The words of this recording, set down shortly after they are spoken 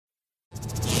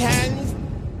Tens.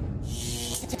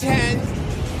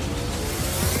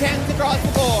 Tens across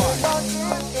the board.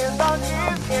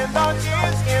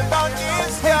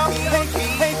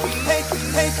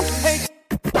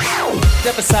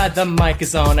 Step aside, the mic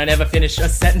is on. I never finish a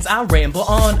sentence, I ramble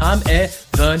on. I'm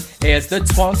Evan, here's the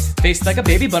twonk. Face like a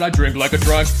baby, but I drink like a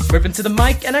drunk. Ripping to the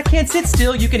mic, and I can't sit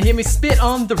still. You can hear me spit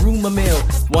on the rumor mill.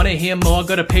 Wanna hear more?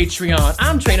 Go to Patreon.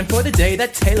 I'm training for the day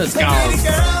that Taylor's gone. Hey,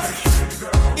 girl,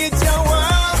 it's your world.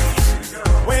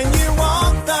 When you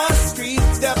walk the street,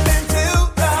 step into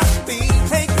the beat.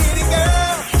 Hey, kitty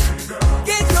girl,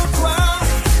 get your twirl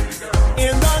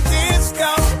in the disco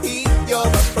heat. You're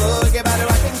the boogie body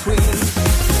rockin' queen.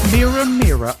 Mirror,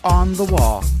 mirror on the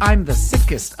wall, I'm the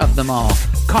sickest of them all.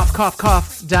 Cough, cough,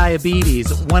 cough,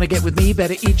 diabetes. Wanna get with me?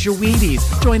 Better eat your Wheaties.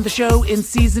 Join the show in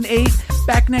season 8.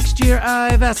 Back next year,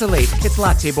 I vacillate. It's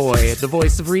Latte Boy, the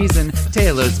voice of reason.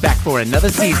 Taylor's back for another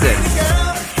season. Hey,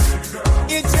 girl,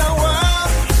 it's your world.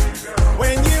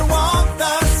 When you walk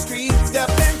the street, step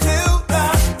into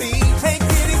the beat. Hey,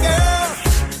 kitty girl,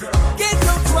 get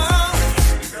your twirl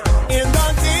in the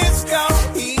disco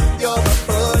heat. You're the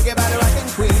boogie body rockin'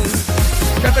 queen.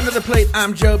 Step into the plate,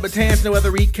 I'm Joe Batans. No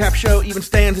other recap show even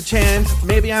stands a chance.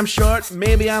 Maybe I'm short,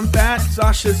 maybe I'm fat.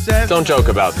 Sasha says. Don't joke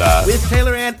about that. With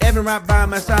Taylor and Evan right by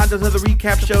my side, those other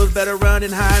recap shows better run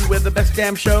and hide. We're the best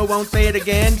damn show, won't say it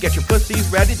again. Get your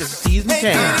pussies ready, this is season 10.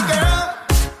 Hey, kitty girl,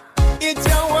 it's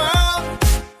your world.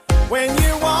 When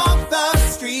you walk the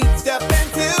street, step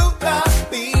into the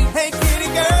beat. Hey, kitty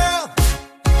girl,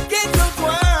 get your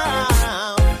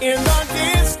twirl in the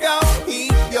disco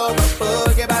heat. You're the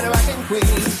boogie body rockin' queen.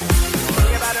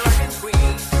 Boogie body rockin'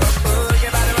 queen.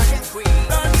 Boogie body rockin' queen.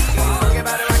 Boogie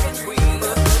body rockin' queen.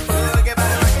 Boogie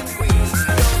body rockin' queen.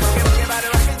 Boogie body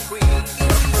rockin' queen.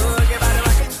 Boogie body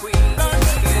rockin' queen.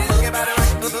 Boogie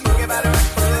body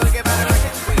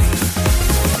rockin' queen.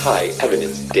 Hi, Evan,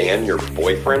 is Dan your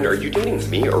boyfriend? Are you dating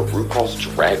me or RuPaul's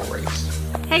Drag Race?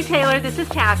 Hey Taylor, this is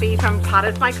Kathy from Pod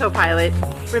as My Co-Pilot.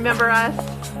 Remember us?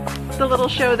 The little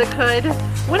show that could?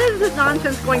 When is this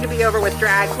nonsense going to be over with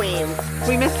drag queens?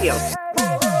 We miss you.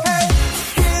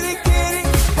 Kitty, kitty,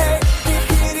 hey,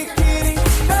 kitty, kitty,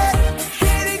 hey,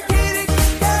 kitty, kitty,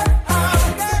 yeah,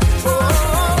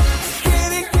 oh,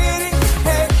 kitty, kitty,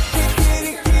 hey,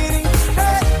 kitty, kitty,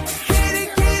 hey, kitty,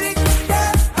 kitty,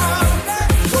 yeah,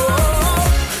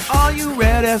 oh. Are you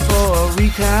ready for a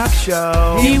recap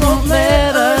show? He won't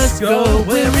let us go,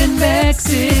 we're in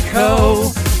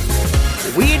Mexico.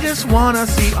 We just wanna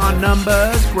see our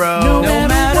numbers grow. No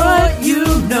matter what you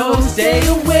know, stay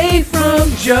away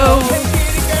from Joe. Hey,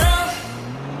 kitty girl,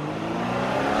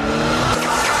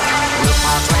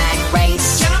 RuPaul's Drag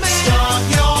Race. gentlemen, start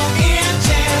your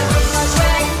engine. RuPaul's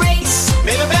Drag Race.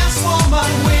 May the best woman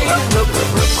win.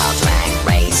 RuPaul's Drag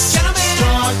Race. Gentlemen,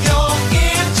 start your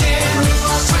engine.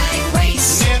 RuPaul's Drag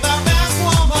Race. May the best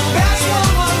woman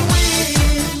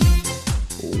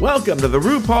win. Welcome to the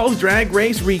RuPaul's Drag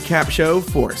Race recap show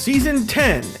for season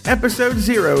 10, episode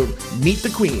 0, Meet the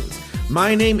Queen.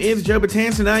 My name is Joe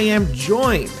Batans, and I am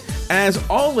joined, as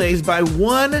always, by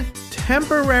one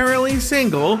temporarily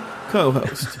single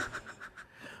co-host.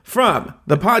 From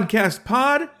the podcast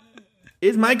Pod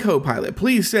is my co-pilot.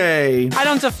 Please say I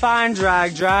don't define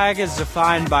drag. Drag is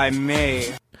defined by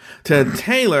me. to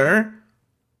Taylor,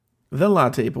 the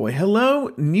Latte Boy.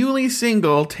 Hello, newly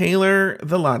single Taylor,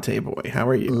 the Latte Boy. How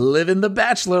are you? Living the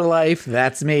bachelor life,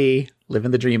 that's me.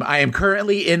 Living the dream. I am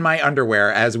currently in my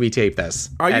underwear as we tape this.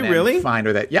 Are you And I'm really? fine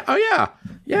with it. Yeah. Oh yeah.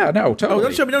 Yeah. No. Totally. Oh,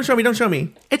 don't show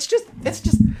me. It's just.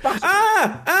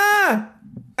 Ah!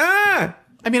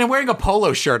 I mean, I'm wearing a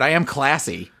polo shirt. I am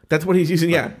classy. That's what he's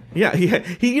using. Yeah.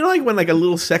 He you know, like when like a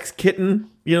little sex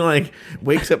kitten, you know, like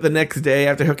wakes up the next day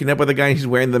after hooking up with a guy and she's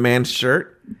wearing the man's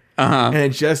shirt. And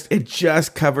it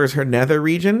just covers her nether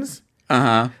regions.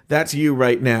 That's you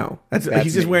right now. That's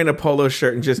he's just me. wearing a polo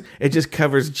shirt and it just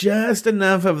covers just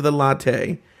enough of the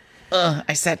latte.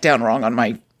 I sat down wrong on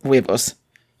my huevos.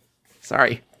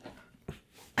 Sorry.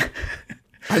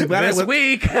 I'm glad This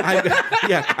week.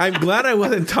 I'm glad I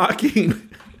wasn't talking.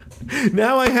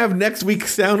 Now I have next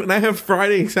week's sound, and I have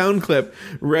Friday sound clip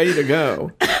ready to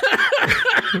go.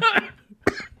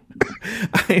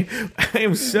 I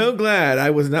am so glad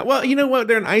I was not. Well, you know what?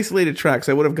 They're an isolated track,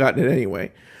 so I would have gotten it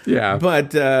anyway. Yeah.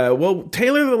 But, well,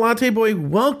 Taylor the Latte Boy,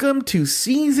 welcome to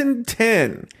season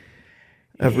 10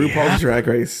 of RuPaul's Drag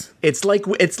Race. It's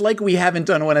like we haven't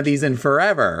done one of these in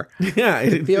forever. Yeah.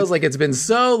 It feels like it's been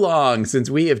so long since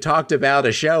we have talked about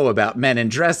a show about men in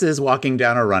dresses walking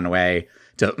down a runway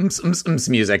to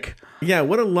music. Yeah,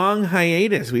 what a long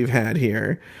hiatus we've had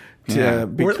here.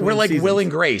 We're like Will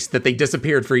and Grace, that they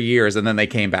disappeared for years and then they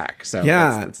came back. So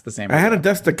yeah, it's the same. I had to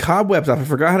dust the cobwebs off. I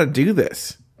forgot how to do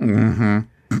this. Mm-hmm.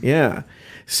 Yeah.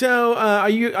 So are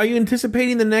you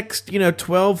anticipating the next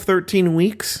 12, 13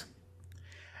 weeks?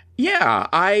 Yeah,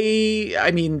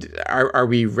 I mean, are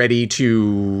we ready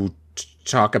to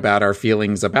talk about our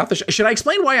feelings about the show? Should I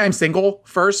explain why I'm single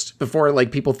first before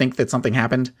like people think that something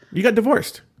happened? You got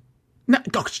divorced. No,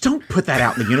 don't put that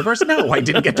out in the universe. No, I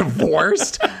didn't get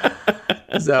divorced.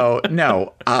 So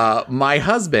no, my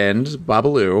husband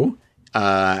Babalu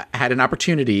had an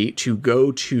opportunity to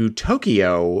go to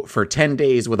Tokyo for 10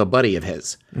 days with a buddy of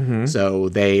his. Mm-hmm. So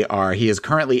he is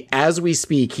currently, as we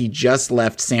speak, he just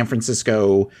left San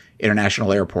Francisco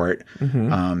International Airport.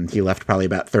 Mm-hmm. He left probably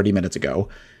about 30 minutes ago.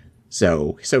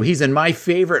 So he's in my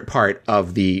favorite part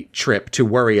of the trip to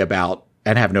worry about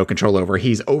and have no control over.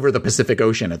 He's over the Pacific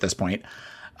Ocean at this point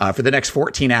for the next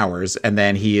 14 hours. And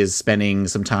then he is spending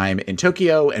some time in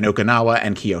Tokyo and Okinawa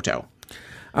and Kyoto.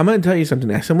 I'm going to tell you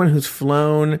something. As someone who's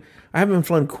flown, I haven't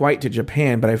flown quite to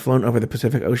Japan, but I've flown over the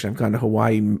Pacific Ocean. I've gone to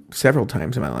Hawaii several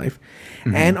times in my life,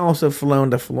 and also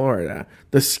flown to Florida.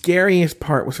 The scariest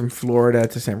part was from Florida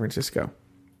to San Francisco.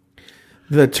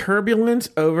 The turbulence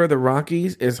over the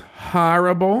Rockies is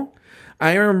horrible.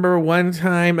 I remember one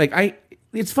time,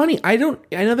 it's funny. I know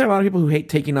there are a lot of people who hate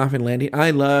taking off and landing.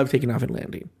 I love taking off and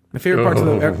landing. My favorite parts of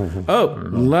the air.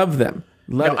 Love them.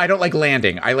 No, I don't like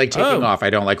landing. I like taking off. I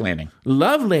don't like landing.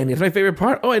 Love landing. It's my favorite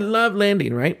part. I love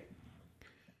landing, right?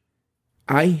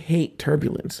 I hate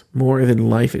turbulence more than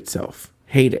life itself.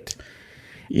 Hate it.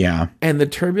 Yeah. And the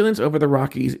turbulence over the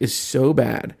Rockies is so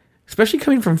bad, especially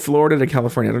coming from Florida to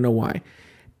California. I don't know why.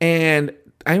 And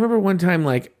I remember one time,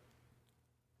 I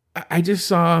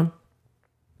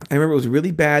remember it was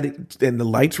really bad, and the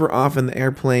lights were off in the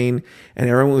airplane, and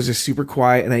everyone was just super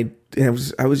quiet, and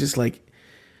I was just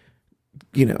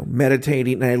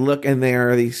meditating, and I look, and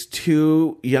there are these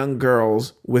two young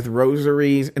girls with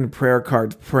rosaries and prayer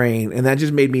cards praying, and that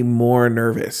just made me more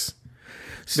nervous.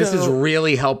 This is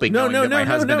really helping. My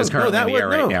husband is currently in the air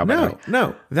right now.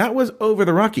 No, that was over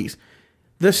the Rockies.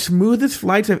 The smoothest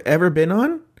flights I've ever been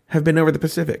on have been over the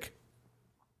Pacific.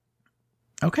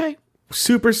 Okay.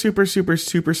 Super, super, super,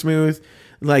 super smooth.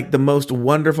 Like the most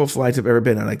wonderful flights I've ever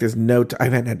been on. Like there's no, I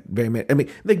haven't had very many. I mean,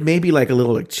 maybe a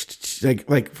little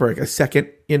like for a second,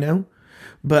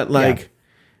 but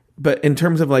but in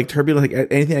terms of turbulence,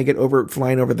 anything I get over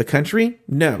flying over the country,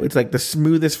 no, it's like the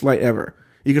smoothest flight ever.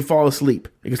 You can fall asleep.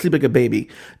 You can sleep like a baby.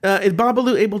 Is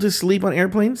Babalu able to sleep on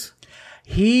airplanes?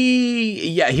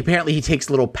 He apparently takes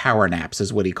little power naps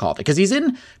is what he called it. Because he's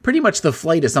in pretty much the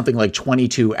flight is something like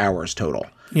 22 hours total.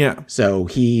 Yeah. So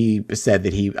he said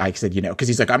that I said, because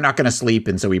he's like, I'm not going to sleep.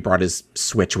 And so he brought his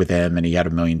Switch with him and he had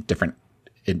a million different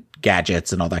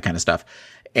gadgets and all that kind of stuff.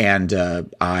 And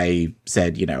I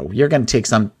said, you're going to take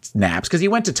some naps. Because he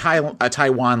went to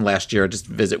Taiwan last year just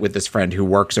to visit with this friend who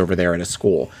works over there at a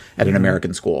school, at an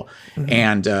American school. Mm-hmm.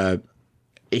 And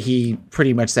he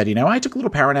pretty much said, I took a little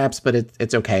power naps, but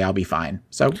it's okay. I'll be fine.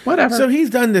 So whatever. So he's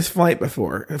done this flight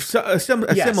before, a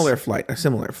similar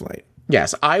flight.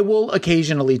 Yes. I will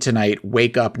occasionally tonight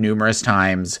wake up numerous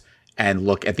times and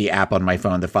look at the app on my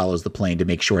phone that follows the plane to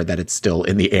make sure that it's still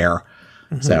in the air.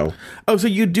 Mm-hmm. So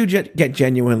you do get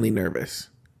genuinely nervous.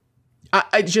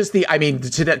 I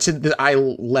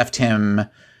left him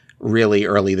really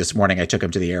early this morning. I took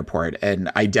him to the airport,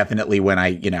 and I definitely, when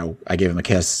I gave him a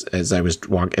kiss as he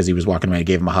was walking away, I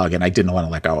gave him a hug, and I didn't want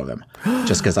to let go of him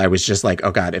just because I was just like,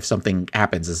 oh God, if something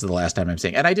happens, this is the last time I'm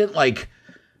seeing. And I didn't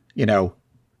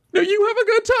no, you have a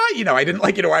good time. I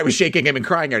didn't I was shaking him and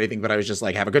crying or anything, but I was just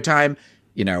like, have a good time,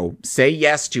 say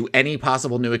yes to any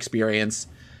possible new experience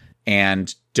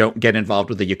and don't get involved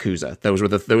with the Yakuza. Those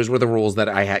were the rules that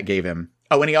I gave him.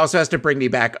 Oh, and he also has to bring me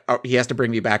back. He has to bring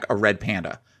me back a red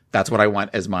panda. That's what I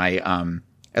want as my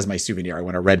souvenir. I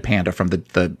want a red panda from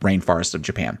the rainforest of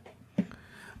Japan.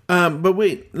 But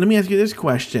wait, let me ask you this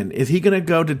question. Is he going to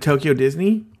go to Tokyo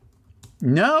Disney?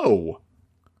 No.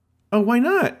 Oh, why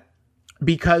not?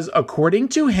 Because according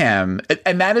to him,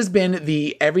 and that has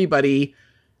been everybody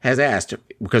has asked,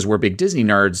 because we're big Disney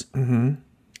nerds,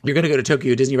 you're going to go to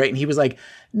Tokyo Disney, right? And he was like,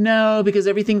 no, because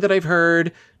everything that I've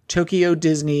heard, Tokyo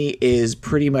Disney is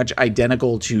pretty much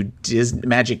identical to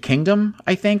Magic Kingdom,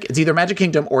 I think. It's either Magic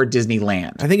Kingdom or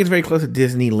Disneyland. I think it's very close to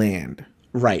Disneyland.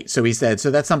 Right. So he said,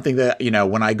 so that's something that,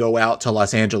 when I go out to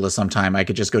Los Angeles sometime, I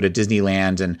could just go to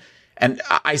Disneyland. And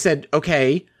I said,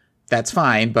 okay, that's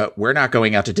fine, but we're not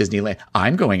going out to Disneyland.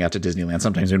 I'm going out to Disneyland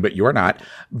sometime soon, but you're not.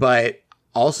 But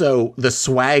also the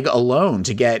swag alone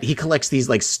he collects these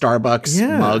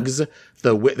Starbucks mugs,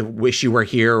 the Wish You Were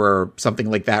Here or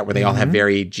something like that, where they all have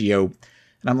very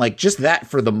And I'm like, just that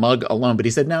for the mug alone. But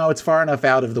he said, no, it's far enough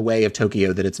out of the way of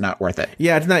Tokyo that it's not worth it.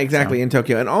 Yeah, it's not exactly in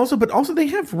Tokyo. And also they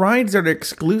have rides that are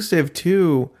exclusive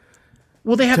to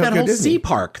Well, they have Tokyo that whole Disney. sea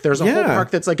park. There's a whole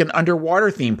park that's like an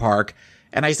underwater theme park.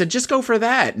 And I said, just go for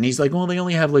that. And he's like, well, they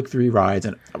only have like 3 rides.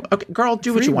 And okay, girl,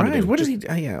 do what you want to do. What does he?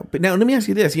 Yeah, but now let me ask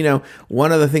you this. You know,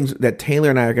 one of the things that Taylor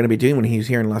and I are going to be doing when he's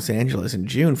here in Los Angeles in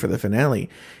June for the finale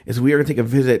is we are going to take a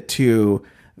visit to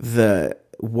the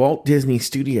Walt Disney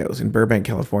Studios in Burbank,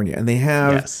 California, and they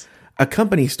have a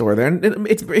company store there. And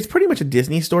it's pretty much a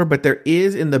Disney store, but there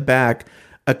is in the back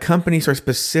a company store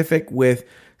specific with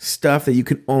stuff that you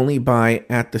can only buy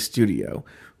at the studio.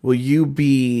 Will you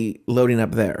be loading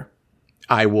up there?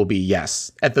 I will be,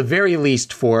 yes. At the very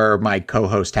least, for my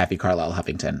co-host Taffy Carlisle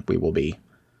Huffington, we will be.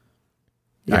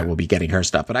 I will be getting her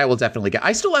stuff, but I will definitely get.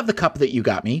 I still have the cup that you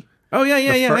got me. Oh yeah,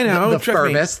 I know. The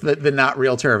Tervis, the not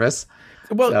real Tervis.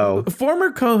 Well,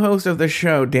 former co-host of the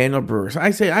show, Daniel Brewer. So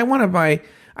I say, I want to buy,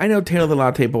 I know Taylor the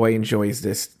Latte Boy enjoys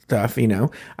this stuff, you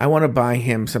know. I want to buy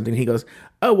him something. He goes,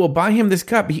 oh, well, buy him this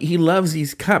cup. He loves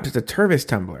these cups. It's a Tervis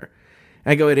tumbler.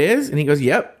 And I go, it is? And he goes,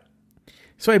 yep.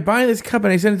 So I buy this cup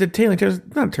and I send it to Taylor. And Taylor's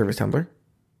not a Tervis tumbler.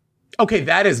 Okay,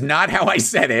 that is not how I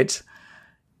said it.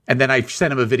 And then I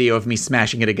sent him a video of me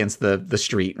smashing it against the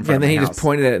street in front and then of my he house. just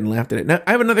pointed at it and laughed at it. Now,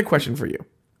 I have another question for you.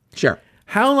 Sure.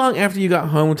 How long after you got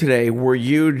home today were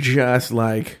you just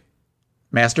like...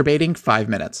 masturbating? 5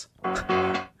 minutes.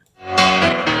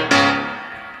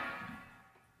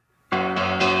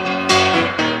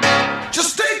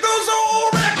 Just take those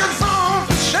old records off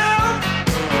the shelf.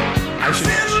 I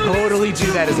should totally do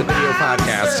that as a video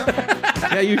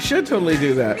podcast. Yeah, you should totally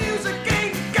do that.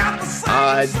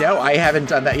 No, I haven't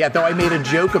done that yet, though I made a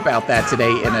joke about that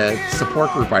today in a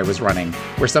support group I was running,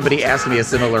 where somebody asked me a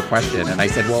similar question, and I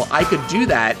said, well, I could do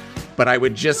that, but I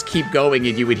would just keep going,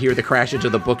 and you would hear the crash into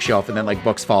the bookshelf, and then, like,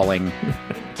 books falling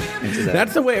into the...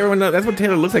 That's the way everyone knows. That's what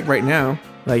Taylor looks like right now.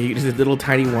 Like, just his little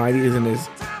tidy whities and his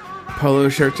polo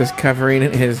shirt just covering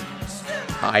his...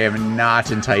 I am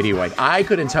not in tidy white. I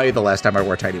couldn't tell you the last time I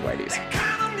wore tidy whities.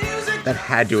 That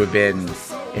had to have been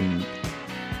in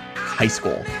high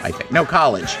school, I think. No,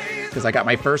 college. Because I got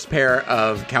my first pair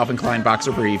of Calvin Klein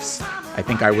boxer briefs. I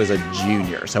think I was a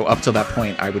junior. So up till that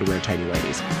point, I would wear tidy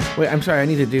whities. Wait, I'm sorry. I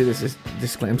need to do this.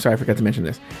 I'm sorry. I forgot to mention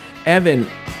this. Evan,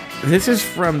 this is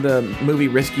from the movie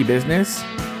Risky Business.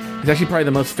 It's actually probably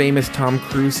the most famous Tom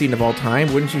Cruise scene of all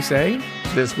time, wouldn't you say?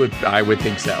 I would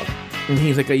think so. And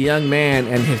he's like a young man,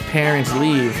 and his parents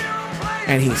leave,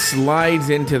 and he slides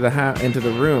into the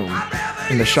room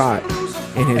in the shot.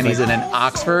 And he's in an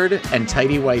Oxford and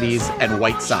tidy whities and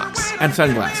white socks. And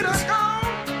sunglasses.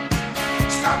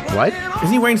 What? Is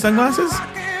he wearing sunglasses?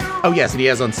 Oh, yes, and he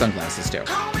has on sunglasses, too.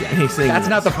 Yeah, and he's singing. That's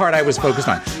not the part I was focused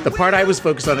on. The part I was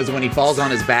focused on is when he falls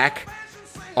on his back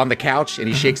on the couch and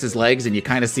he shakes his legs and you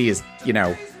kind of see his,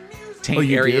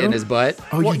 taint area in his butt.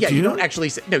 Oh, well, you yeah, do? you don't actually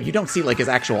see, no, you don't see like his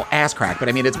actual ass crack, but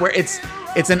I mean, it's where it's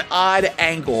an odd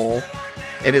angle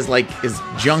and his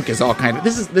junk is all kind of,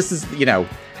 this is,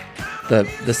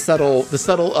 the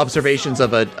subtle observations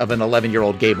of an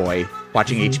 11-year-old gay boy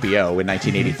watching HBO in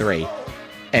 1983.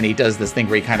 And he does this thing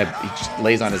where he just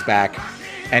lays on his back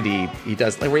and he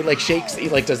does like where he like shakes, he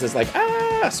like does this like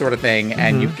sort of thing,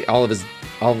 and you all of his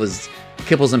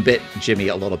kibbles and bit Jimmy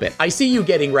a little bit. I see you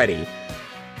getting ready.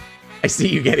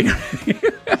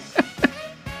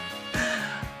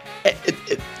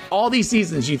 All these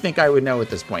seasons you think I would know at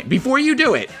this point. Before you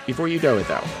do it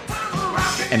though.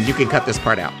 And you can cut this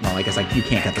part out. Well, I guess you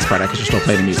can't cut this part out because you're still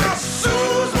playing the music.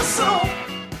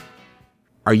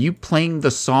 Are you playing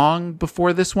the song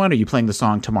before this one, or are you playing the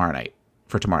song tomorrow night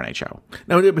for tomorrow night's show?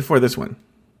 No, we did it before this one.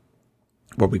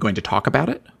 Were we going to talk about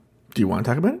it? Do you want to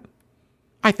talk about it?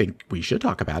 I think we should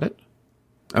talk about it.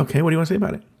 Okay, what do you want to say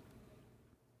about it?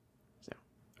 So,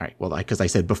 all right, well, because I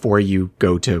said before you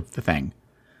go to the thing.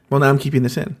 Well, now I'm keeping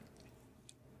this in.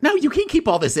 No, you can't keep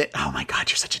all this in. Oh my God,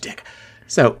 you're such a dick.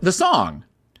 So the song.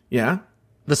 Yeah?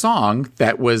 The song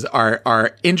that was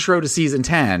our intro to season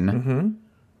 10. Mm-hmm.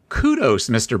 Kudos,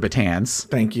 Mr. Batance.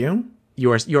 Thank you.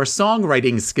 Your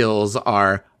songwriting skills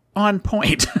are on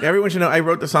point. Everyone should know I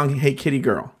wrote the song "Hey Kitty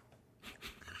Girl."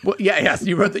 Well, yes,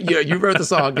 you wrote the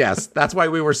song. Yes, that's why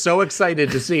we were so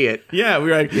excited to see it. Yeah, we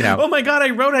were like, oh my God,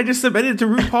 I just submitted it to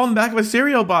RuPaul in the back of a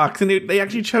cereal box, and they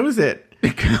actually chose it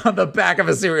on the back of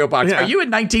a cereal box. Yeah. Are you in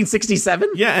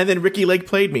 1967? Yeah, and then Ricky Lake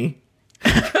played me.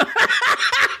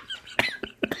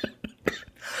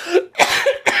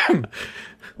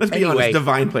 Let's be honest,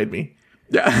 Divine played me.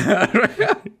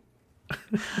 Yeah.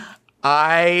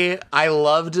 I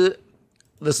loved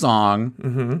the song.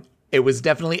 Mm-hmm. It was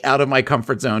definitely out of my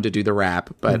comfort zone to do the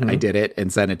rap, but I did it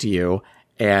and sent it to you.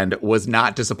 and was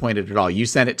not disappointed at all. You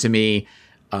sent it to me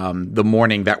the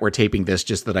morning that we're taping this,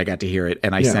 just that I got to hear it,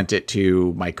 and I sent it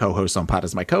to my co-host on Pod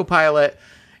as my co-pilot,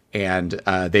 and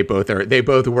they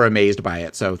both were amazed by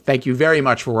it. So thank you very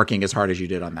much for working as hard as you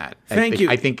did on that. Thank you.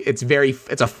 I think it's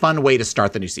a fun way to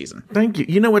start the new season. Thank you.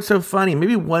 You know what's so funny?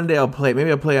 Maybe one day I'll play.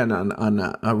 Maybe I'll play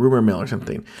on a rumor mill or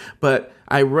something. But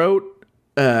I wrote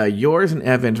yours and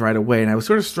Evan's right away, and I was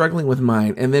sort of struggling with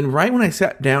mine. And then right when I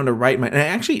sat down to write mine,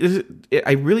 and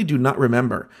I really do not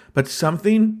remember, but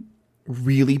something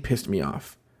really pissed me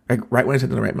off. Like right when I sat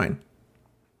down to write mine,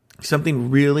 something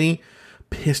really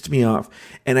pissed me off,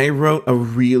 and I wrote a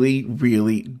really,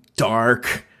 really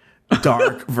dark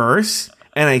verse,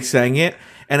 and I sang it.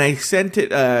 And I sent it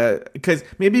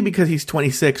because he's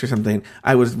 26 or something.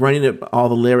 I was running all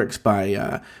the lyrics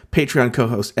by Patreon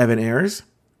co-host Evan Ayers.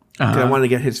 Because I wanted to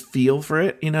get his feel for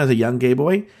it, as a young gay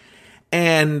boy.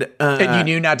 And you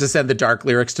knew not to send the dark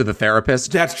lyrics to the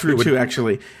therapist? That's true, too,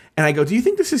 actually. And I go, do you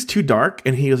think this is too dark?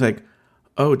 And he was like,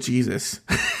 oh, Jesus.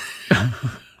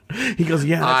 He goes,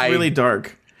 yeah, that's really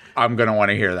dark. I'm going to want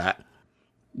to hear that.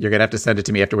 You're going to have to send it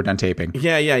to me after we're done taping.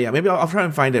 Yeah. Maybe I'll try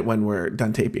and find it when we're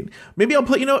done taping. Maybe I'll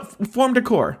play, Form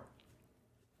Decor.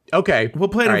 Okay. We'll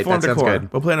play it on Form Decor.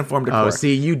 We'll play it on Form Decor. Oh,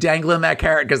 see, you dangling that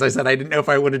carrot because I said I didn't know if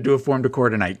I wanted to do a Form Decor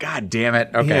tonight. God damn it.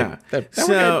 Okay. Yeah.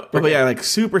 But yeah, like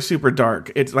super, super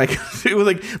dark. It's like, it was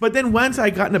like, but then once I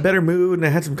got in a better mood and I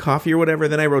had some coffee or whatever,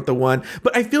 then I wrote the one.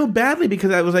 But I feel badly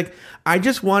because I was like, I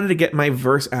just wanted to get my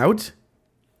verse out,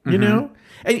 you know?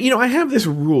 And, I have this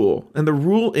rule. And the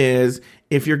rule is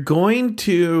if you're going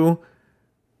to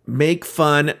make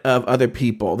fun of other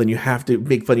people, then you have to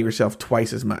make fun of yourself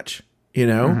twice as much.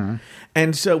 And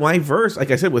so my verse,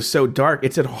 like I said, was so dark.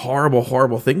 It said horrible,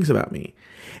 horrible things about me.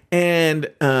 And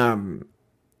but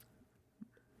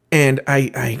then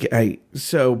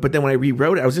when I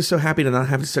rewrote it, I was just so happy to not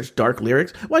have such dark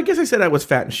lyrics. Well, I guess I said I was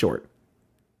fat and short.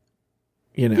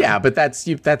 Yeah, but that's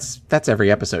every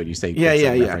episode you say.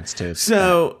 Yeah. Reference to.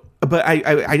 So, but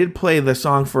I did play the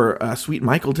song for Sweet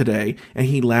Michael today, and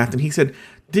he laughed and he said,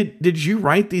 Did you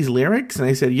write these lyrics? And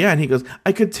I said, yeah. And he goes,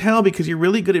 I could tell because you're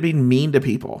really good at being mean to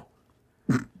people.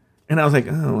 And I was like,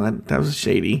 oh, that was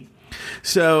shady.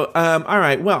 So, all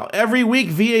right. Well, every week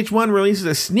VH1 releases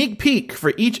a sneak peek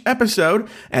for each episode.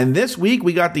 And this week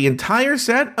we got the entire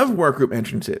set of workroom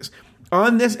entrances.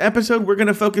 On this episode, we're going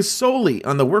to focus solely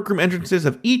on the workroom entrances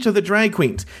of each of the drag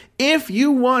queens. If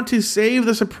you want to save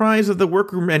the surprise of the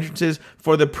workroom entrances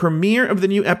for the premiere of the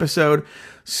new episode,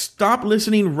 stop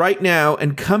listening right now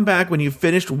and come back when you've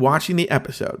finished watching the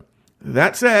episode.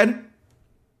 That said,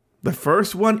 the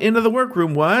first one into the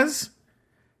workroom was...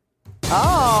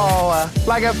 Oh,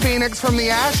 like a phoenix from the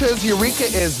ashes, Eureka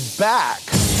is back.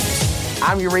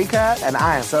 I'm Eureka, and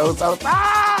I am so excited.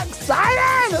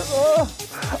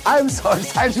 I'm so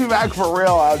excited to be back for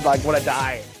real. I was like, want to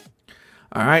die.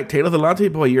 All right, Taylor the Latte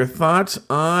Boy, your thoughts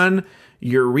on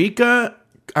Eureka?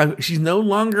 She's no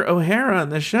longer O'Hara on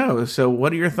the show. So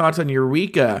what are your thoughts on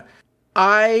Eureka?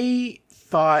 I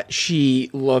thought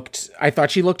she looked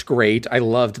great. I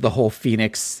loved the whole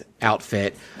Phoenix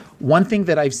outfit. One thing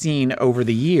that I've seen over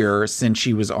the year since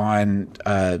she was on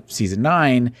season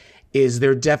 9 is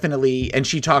there definitely, and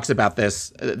she talks about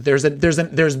this, there's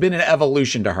been an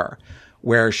evolution to her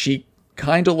where she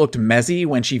kind of looked messy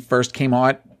when she first came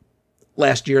on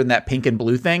last year in that pink and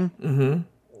blue thing. Mm-hmm.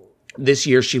 This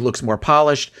year, she looks more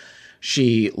polished.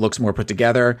 She looks more put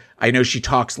together. I know she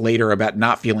talks later about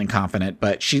not feeling confident,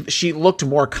 but she looked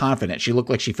more confident. She looked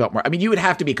like she felt more. I mean, you would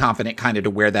have to be confident kind of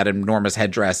to wear that enormous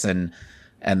headdress and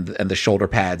the shoulder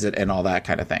pads and all that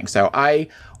kind of thing. So I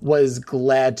was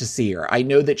glad to see her. I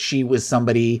know that she was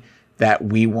somebody that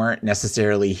we weren't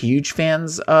necessarily huge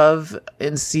fans of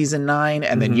in season 9.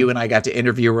 And then you and I got to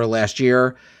interview her last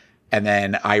year. And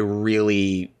then I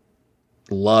really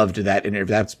loved that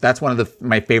interview. That's one of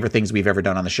my favorite things we've ever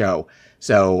done on the show.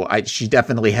 So she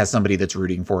definitely has somebody that's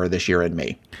rooting for her this year and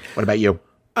me. What about you?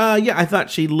 Yeah, I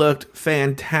thought she looked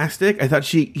fantastic. I thought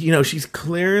she's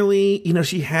clearly,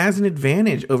 she has an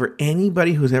advantage over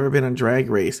anybody who's ever been on Drag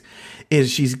Race,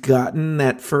 is she's gotten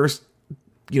that first,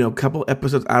 couple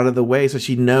episodes out of the way. So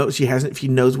she knows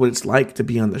what it's like to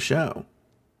be on the show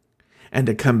and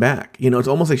to come back. It's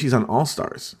almost like she's on All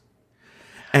Stars.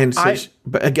 And so,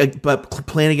 but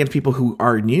playing against people who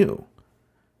are new.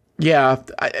 Yeah,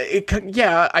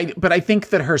 but I think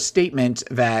that her statement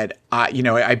that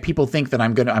people think that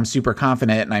I'm super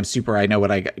confident and I know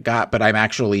what I got, but I'm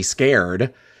actually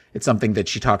scared. It's something that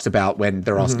she talks about when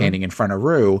they're all standing in front of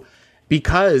Rue,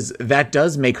 because that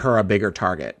does make her a bigger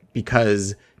target,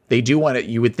 because they do want to,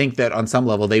 you would think that on some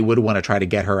level they would want to try to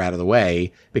get her out of the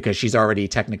way because she's already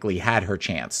technically had her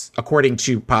chance,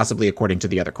 possibly according to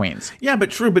the other queens. Yeah, but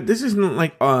true. But this isn't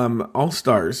like All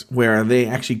Stars where they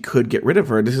actually could get rid of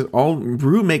her. This is all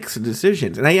Rue makes the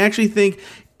decisions, and I actually think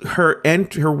her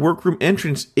workroom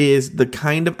entrance is the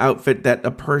kind of outfit that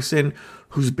a person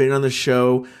who's been on the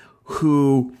show,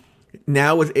 who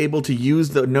now was able to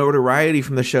use the notoriety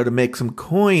from the show to make some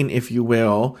coin, if you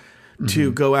will,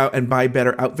 to go out and buy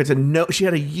better outfits. And she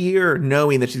had a year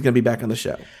knowing that she's going to be back on the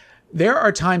show. There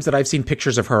are times that I've seen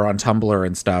pictures of her on Tumblr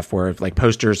and stuff where like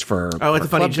posters for. Oh, it's a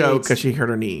funny joke dates. because she hurt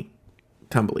her knee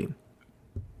tumbling.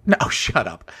 No, shut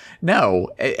up. No,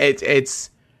 it's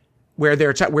where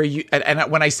they're where you and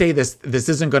when I say this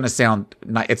isn't going to sound.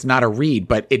 It's not a read,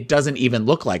 but it doesn't even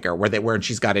look like her. Where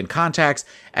she's got in contacts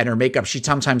and her makeup. She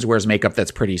sometimes wears makeup that's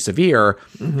pretty severe,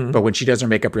 but when she does her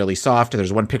makeup really soft,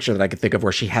 there's one picture that I could think of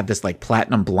where she had this like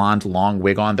platinum blonde long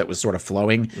wig on that was sort of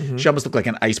flowing. She almost looked like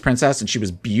an ice princess, and she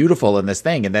was beautiful in this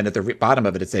thing. And then at the bottom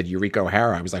of it, it said Eureka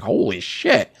O'Hara. I was like, holy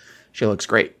shit, she looks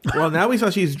great. Well, now we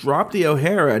saw she's dropped the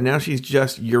O'Hara, and now she's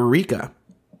just Eureka.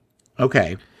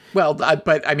 Okay. Well,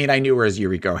 but I mean, I knew her as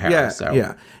Eureka O'Hara. Yeah, so.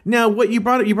 yeah. Now, what you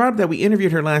brought up that we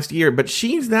interviewed her last year, but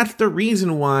that's the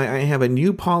reason why I have a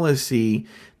new policy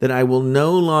that I will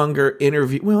no longer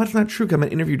interview. Well, that's not true. I'm going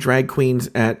to interview drag queens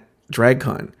at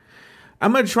DragCon.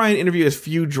 I'm going to try and interview as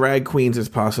few drag queens as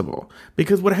possible,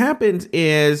 because what happens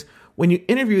is when you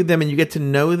interview them and you get to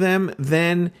know them,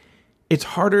 then it's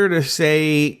harder to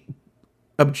say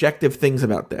objective things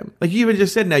about them. Like you even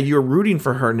just said, now you're rooting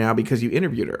for her now because you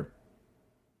interviewed her.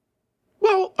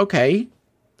 Well, okay.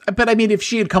 But I mean, if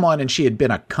she had come on and she had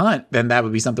been a cunt, then that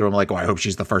would be something where I'm like, oh, I hope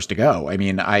she's the first to go. I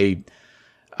mean, I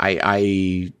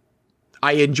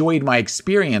enjoyed my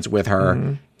experience with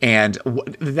her, and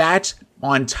that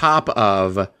on top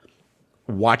of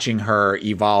watching her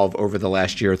evolve over the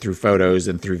last year through photos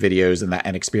and through videos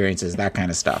and experiences, that kind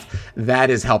of stuff,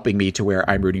 that is helping me to where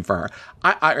I'm rooting for her.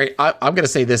 I'm going to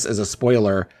say this as a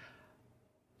spoiler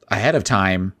ahead of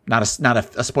time, not a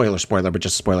spoiler, but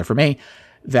just a spoiler for me,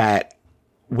 that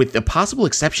with the possible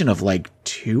exception of like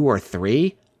 2 or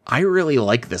 3, I really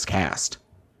like this cast.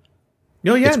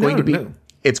 No, yeah, it's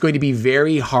going to be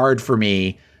very hard for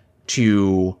me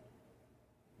to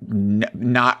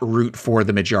not root for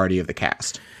the majority of the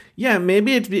cast. Yeah,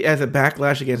 maybe it's as a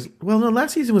backlash against. Well, no,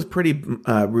 last season was pretty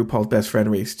RuPaul's Best Friend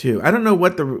race too. I don't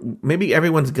know maybe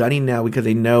everyone's gunning now because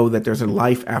they know that there's a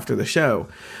life after the show.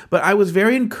 But I was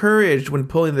very encouraged when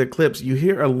pulling the clips. You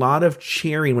hear a lot of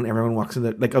cheering when everyone walks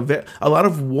in, like a lot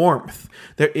of warmth.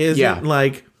 There isn't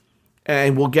like,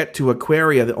 and we'll get to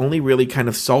Aquaria. The only really kind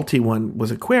of salty one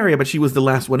was Aquaria, but she was the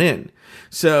last one in.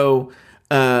 So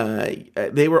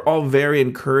they were all very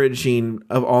encouraging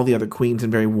of all the other queens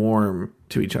and very warm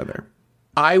to each other.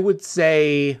 I would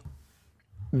say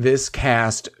this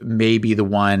cast may be the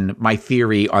one. My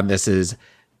theory on this is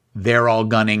they're all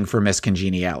gunning for Miss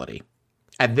Congeniality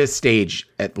at this stage,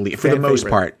 at least for the most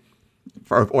part,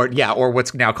 or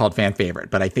what's now called fan favorite.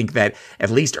 But I think that at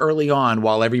least early on,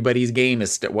 while everybody's game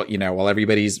is still, while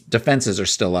everybody's defenses are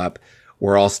still up,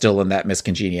 we're all still in that Miss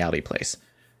Congeniality place.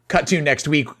 Cut to next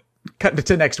week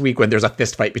when there's a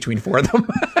fist fight between 4 of them.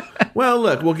 Well,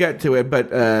 look, we'll get to it,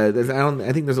 but I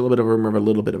think there's a little bit of a rumor of a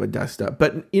little bit of a dust up.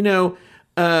 But by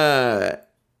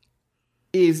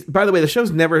the way, the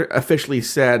show's never officially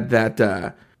said that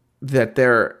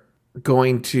they're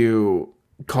going to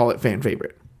call it fan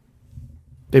favorite.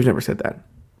 They've never said that.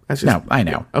 That's just, no, I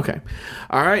know. Yeah, okay.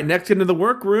 All right, next into the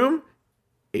workroom,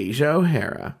 Asia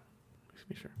O'Hara.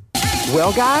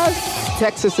 Well, guys,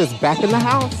 Texas is back in the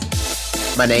house.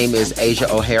 My name is Asia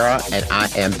O'Hara, and I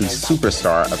am the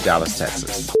superstar of Dallas,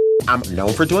 Texas. I'm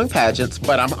known for doing pageants,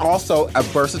 but I'm also a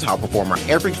versatile performer.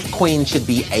 Every queen should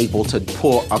be able to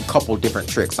pull a couple different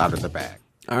tricks out of the bag.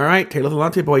 All right, Taylor the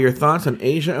Latte Boy, your thoughts on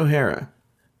Asia O'Hara?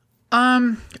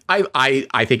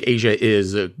 I think Asia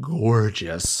is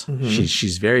gorgeous.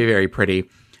 She's very, very pretty.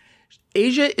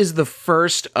 Asia is the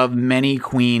first of many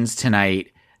queens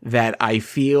tonight that I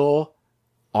feel,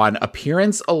 on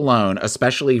appearance alone,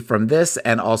 especially from this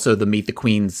and also the Meet the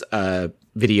Queens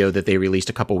video that they released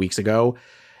a couple weeks ago,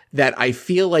 that I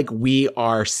feel like we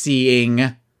are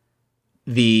seeing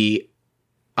the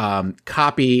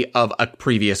copy of a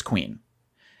previous queen.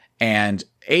 And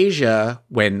Asia,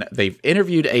 when they've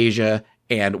interviewed Asia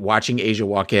and watching Asia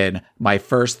walk in, my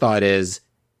first thought is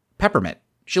Peppermint.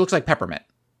 She looks like Peppermint.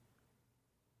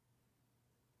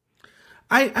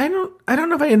 I don't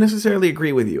know if I necessarily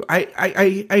agree with you.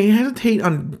 I hesitate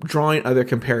on drawing other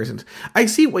comparisons. I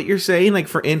see what you're saying. Like,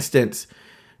 for instance,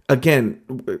 again,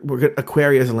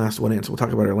 Aquaria is the last one in, so we'll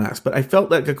talk about her last. But I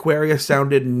felt like Aquaria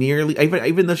sounded nearly,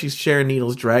 even though she's Sharon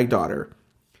Needles' drag daughter,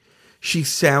 she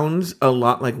sounds a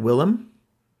lot like Willem.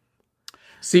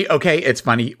 See, okay, it's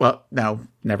funny. Well, no,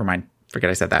 never mind. Forget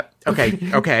I said that.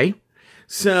 Okay.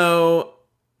 So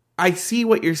I see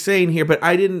what you're saying here, but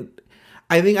I don't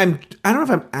know if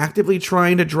I'm actively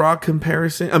trying to draw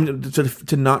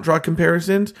to not draw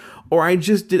comparisons, or I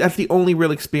just did. That's the only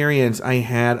real experience I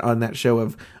had on that show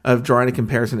of drawing a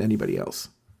comparison to anybody else.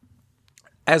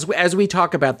 As we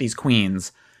talk about these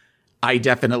queens, I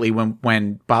definitely, when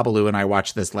Babalu and I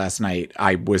watched this last night,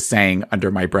 I was saying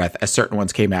under my breath, as certain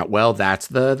ones came out, well, that's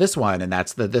this one, and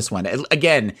that's this one.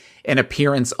 Again, in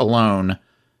appearance alone,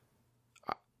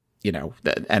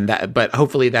 but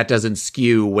hopefully that doesn't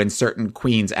skew when certain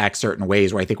queens act certain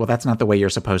ways where I think, well, that's not the way you're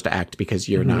supposed to act because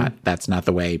you're not, that's not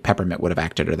the way Peppermint would have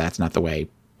acted, or that's not the way,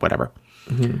 whatever.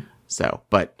 Mm-hmm. So,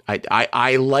 but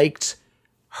I liked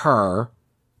her.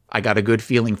 I got a good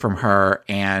feeling from her.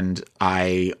 And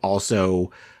I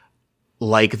also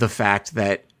like the fact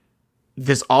that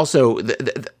this also,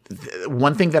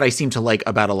 one thing that I seem to like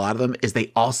about a lot of them is they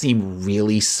all seem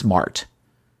really smart.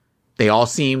 They all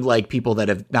seem like people that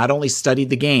have not only studied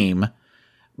the game,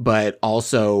 but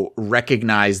also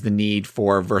recognize the need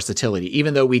for versatility.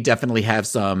 Even though we definitely have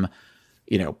some,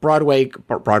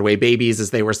 Broadway babies, as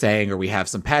they were saying, or we have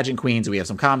some pageant queens, we have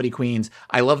some comedy queens.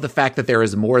 I love the fact that there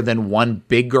is more than one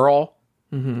big girl.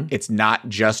 Mm-hmm. It's not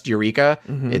just Eureka.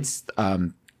 Mm-hmm. It's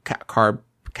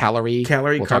Calorie.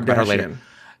 We'll talk about her later.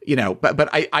 But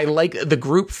I like the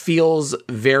group feels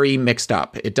very mixed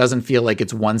up. It doesn't feel like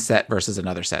it's one set versus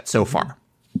another set so far.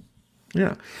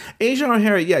 Yeah. Asia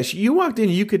O'Hara, yes, you walked in,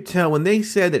 you could tell when they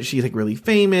said that she's like really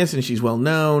famous and she's well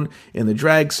known in the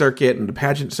drag circuit and the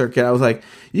pageant circuit. I was like,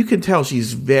 you can tell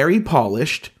she's very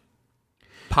polished.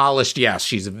 Polished, yes.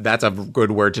 That's a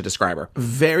good word to describe her.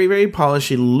 Very, very polished.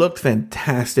 She looked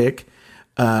fantastic.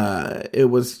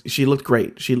 She looked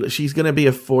great. She's going to be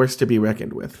a force to be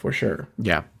reckoned with for sure.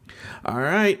 Yeah. All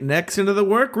right. Next into the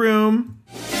workroom.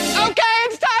 Okay,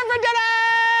 it's time for dinner.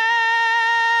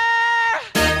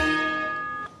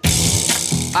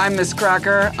 I'm Miss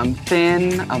Cracker. I'm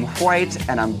thin, I'm white,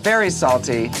 and I'm very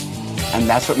salty. And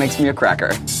that's what makes me a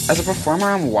cracker. As a performer,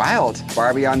 I'm wild.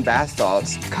 Barbie on bath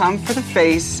salts. Come for the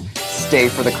face, stay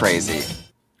for the crazy.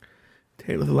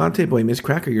 Taylor the Latte Boy, Miss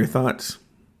Cracker, your thoughts?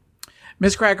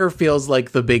 Miss Cracker feels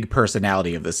like the big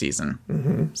personality of the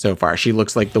season so far. She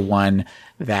looks like the one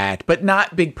that, but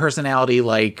not big personality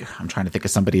like, I'm trying to think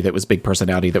of somebody that was big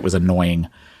personality that was annoying.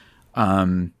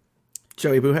 Joey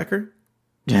Boohecker?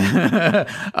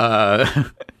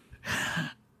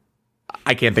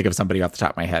 I can't think of somebody off the top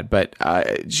of my head, but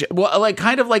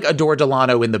kind of like Adore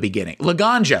Delano in the beginning.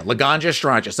 Laganja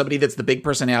Stranja, somebody that's the big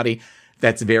personality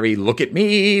that's very look at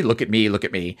me.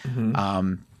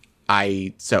 Mm-hmm.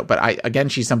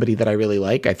 She's somebody that I really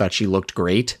like. I thought she looked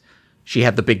great. She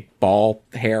had the big ball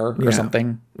hair or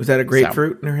something. Was that a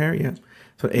grapefruit in her hair? Yeah.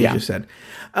 That's what Asia said.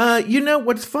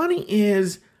 What's funny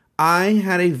is I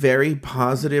had a very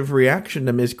positive reaction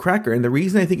to Ms. Cracker. And the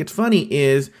reason I think it's funny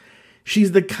is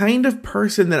she's the kind of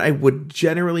person that I would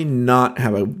generally not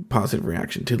have a positive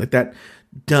reaction to. Like that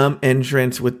dumb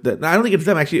entrance with I don't think it's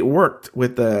dumb, actually it worked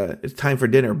with It's Time for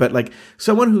Dinner, but like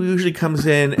someone who usually comes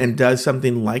in and does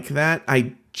something like that,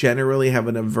 I generally have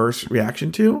an adverse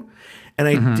reaction to, and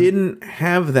I didn't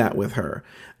have that with her.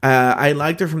 I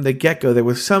liked her from the get-go. There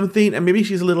was something, and maybe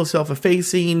she's a little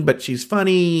self-effacing, but she's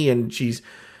funny, and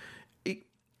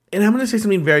I'm going to say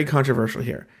something very controversial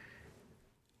here.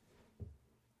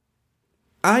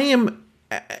 I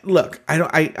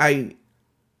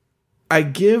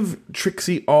give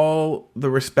Trixie all the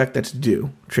respect that's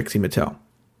due, Trixie Mattel.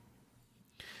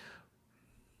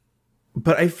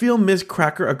 But I feel Ms.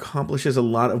 Cracker accomplishes a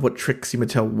lot of what Trixie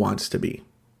Mattel wants to be.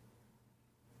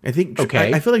 I think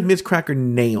I feel like Ms. Cracker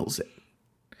nails it.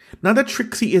 Not that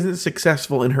Trixie isn't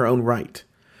successful in her own right,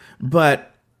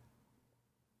 but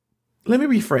let me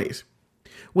rephrase.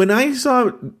 When I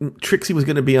saw Trixie was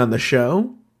going to be on the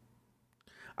show,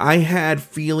 I had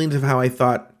feelings of how I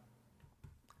thought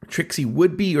Trixie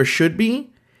would be or should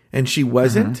be, and she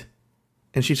wasn't.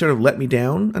 And she sort of let me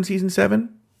down on season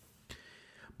 7.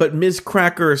 But Ms.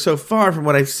 Cracker, so far from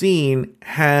what I've seen,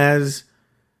 has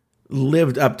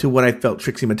lived up to what I felt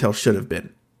Trixie Mattel should have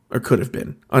been or could have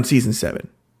been on season 7.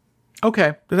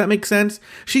 Okay. Does that make sense?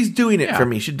 She's doing it for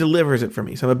me. She delivers it for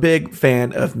me. So I'm a big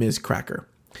fan of Ms. Cracker.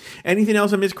 Anything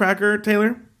else on Ms. Cracker,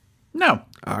 Taylor? No.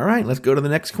 All right, let's go to the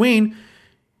next queen,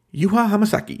 Yuha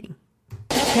Hamasaki.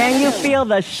 Can you feel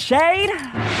the shade?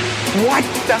 What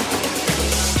the?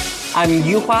 I'm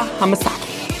Yuha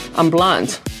Hamasaki. I'm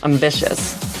blonde,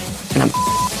 ambitious, and I'm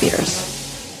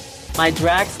beaters. My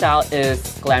drag style is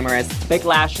glamorous. Big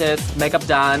lashes, makeup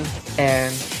done,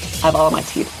 and I have all of my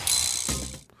teeth.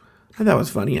 I thought that was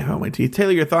funny. How my teeth.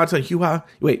 Taylor, your thoughts on Yuha?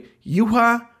 Wait,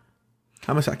 Yuha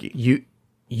Hamasaki. Yuhua?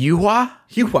 Yuha.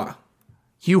 Yuhua.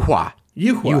 Yuhua.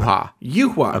 Yuhua.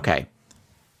 Yuhua. Okay.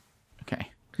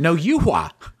 No,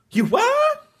 Yuhua. Yuhua?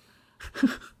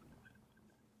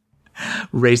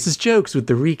 Racist jokes with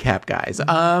the recap, guys.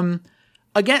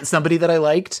 Again, somebody that I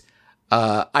liked.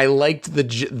 I liked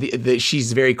the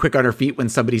she's very quick on her feet when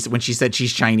she said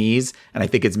she's Chinese, and I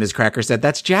think it's Ms. Cracker said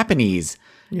that's Japanese,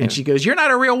 and she goes, "You're not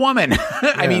a real woman."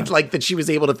 I mean, like that she was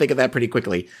able to think of that pretty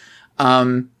quickly.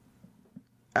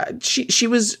 She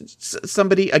was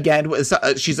somebody again.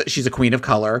 She's a queen of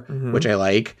color, which I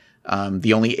like.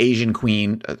 The only Asian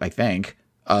queen, I think,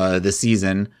 this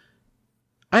season.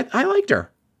 I liked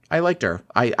her.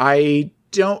 I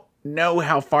don't know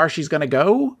how far she's going to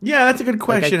go. Yeah, that's a good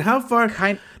question. How far?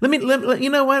 Let you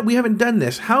know what? We haven't done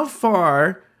this. How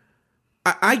far?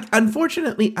 I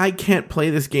unfortunately I can't play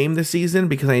this game this season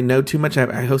because I know too much.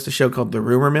 I host a show called The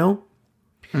Rumor Mill.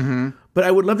 But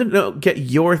I would love to get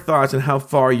your thoughts on how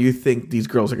far you think these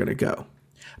girls are going to go.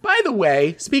 By the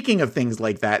way, speaking of things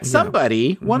like that,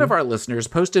 somebody, one of our listeners,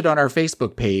 posted on our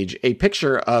Facebook page a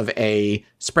picture of a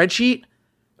spreadsheet.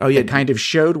 Oh yeah, that kind of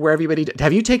showed where everybody.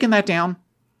 Have you taken that down?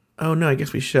 Oh no, I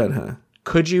guess we should, huh?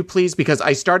 Could you please? Because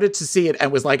I started to see it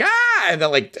and was like, and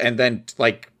then that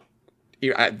like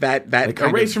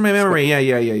erase from my memory. Yeah.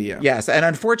 Yes, and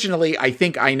unfortunately, I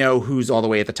think I know who's all the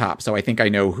way at the top. So I think I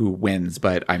know who wins,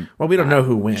 but we don't know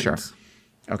who wins. Sure.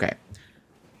 Okay.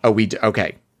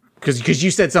 Okay. Because you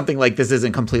said something like this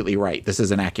isn't completely right. This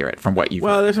isn't accurate from what you've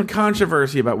heard. There's some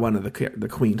controversy about one of the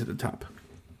queens at the top.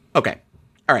 Okay.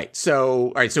 All right.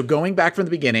 So going back from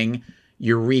the beginning,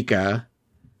 Eureka.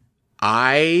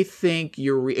 I think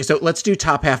Eureka. So let's do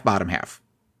top half, bottom half.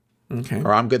 Okay.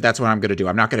 Or I'm good. That's what I'm going to do.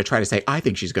 I'm not going to try to say I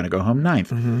think she's going to go home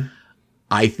ninth.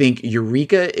 I think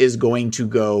Eureka is going to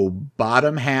go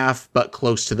bottom half, but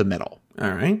close to the middle.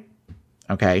 All right.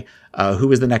 Okay. Who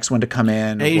was the next one to come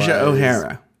in? Asia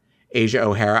O'Hara.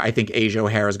 I think Asia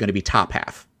O'Hara is going to be top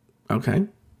half. Okay.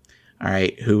 All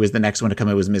right. Who was the next one to come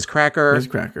in? Was Ms. Cracker. Ms.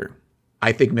 Cracker.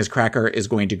 I think Ms. Cracker is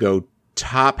going to go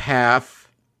top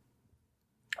half,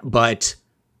 but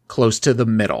close to the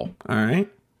middle. All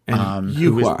right. And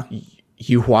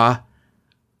Yuhua.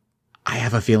 I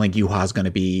have a feeling Yuhua is going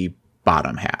to be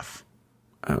bottom half.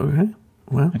 Okay.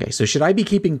 Well. Okay. So should I be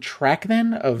keeping track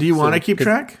then? Do you want to keep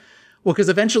track? Well, because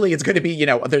eventually it's going to be,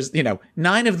 there's,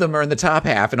 9 of them are in the top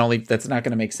half, and only that's not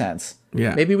going to make sense.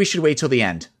 Yeah. Maybe we should wait till the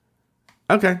end.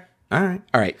 Okay. All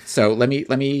right. So let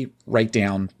me write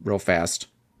down real fast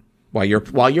while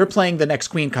you're playing the next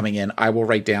queen coming in. I will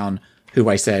write down who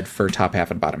I said for top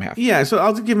half and bottom half. Yeah. So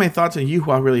I'll just give my thoughts on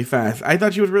Yuhua really fast. I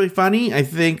thought she was really funny. I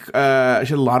think she had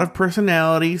a lot of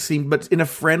personality, but in a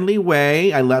friendly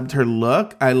way. I loved her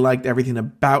look. I liked everything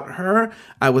about her.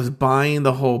 I was buying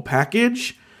the whole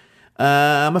package.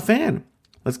 I'm a fan.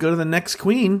 Let's go to the next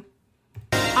queen.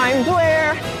 I'm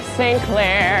Blair St.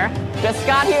 Clair. Just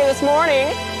got here this morning.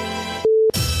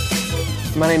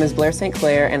 My name is Blair St.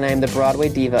 Clair, and I am the Broadway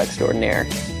diva extraordinaire.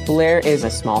 Blair is a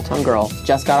small-town girl.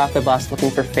 Just got off the bus looking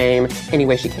for fame any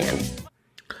way she can.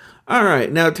 All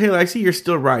right. Now, Taylor, I see you're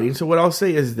still writing, so what I'll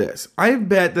say is this. I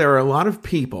bet there are a lot of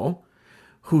people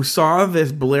who saw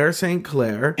this Blair St.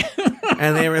 Clair,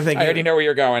 and they were thinking... I already know where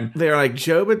you're going. They're like,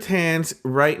 Joe Batanz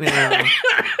right now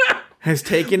has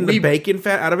taken the bacon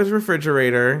fat out of his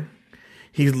refrigerator.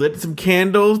 He's lit some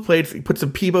candles, put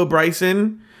some Peebo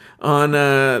Bryson on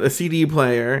the CD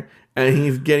player, and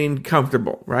he's getting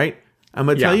comfortable, right? I'm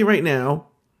going to tell you right now,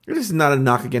 this is not a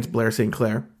knock against Blair St.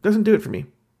 Clair. Doesn't do it for me.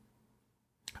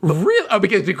 Really? Oh,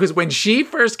 because when she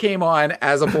first came on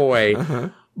as a boy,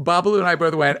 Babalu and I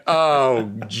both went,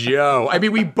 "Oh, Joe." I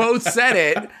mean, we both said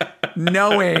it,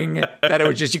 knowing that it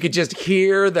was just, you could just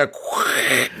hear the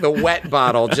wet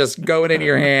bottle just going in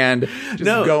your hand,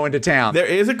 going to town. There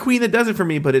is a queen that does it for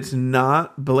me, but it's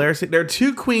not Blair St. There are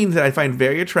 2 queens that I find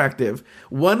very attractive.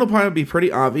 One will probably be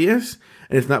pretty obvious,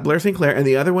 and it's not Blair St. Clair, and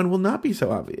the other one will not be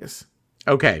so obvious.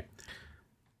 Okay.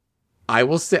 I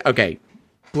will say,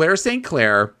 Blair St.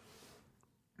 Clair,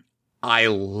 I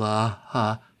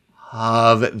love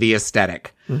the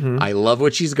aesthetic. I love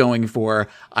what she's going for.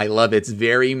 I love it's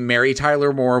very Mary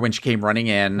Tyler Moore when she came running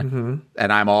in.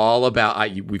 And I'm all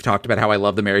about, we've talked about how I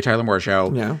love the Mary Tyler Moore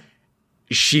show. Yeah.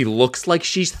 She looks like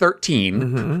she's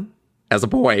 13 as a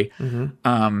boy.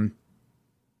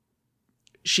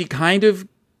 She kind of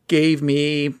gave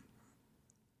me,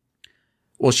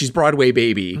 well, she's Broadway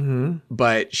baby,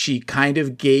 but she kind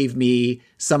of gave me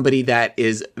somebody that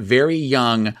is very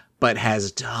young, but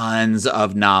has tons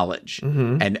of knowledge.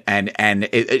 And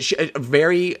it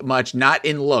very much not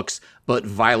in looks, but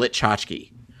Violet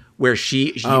Chachki, where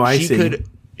she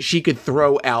could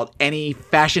throw out any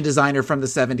fashion designer from the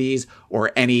 70s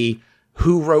or any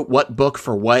who wrote what book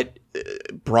for what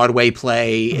Broadway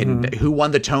play and who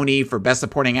won the Tony for Best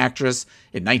Supporting Actress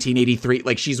in 1983.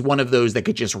 Like, she's one of those that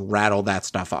could just rattle that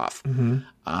stuff off.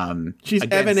 She's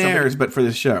Evan Ayres, but for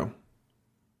this show.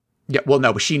 Yeah, well,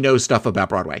 no, but she knows stuff about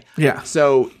Broadway. Yeah.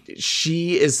 So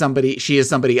she is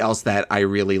somebody else that I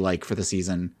really like for the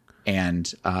season.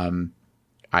 And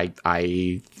I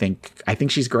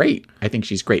think she's great. I think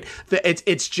she's great.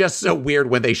 It's just so weird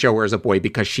when they show her as a boy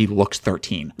because she looks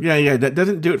 13. Yeah, that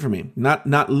doesn't do it for me.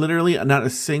 Not literally, not a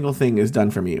single thing is done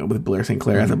for me with Blair St.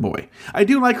 Clair as a boy. I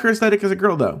do like her aesthetic as a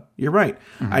girl, though. You're right.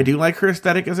 I do like her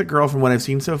aesthetic as a girl from what I've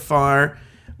seen so far.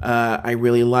 I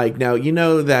really like. Now, you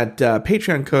know that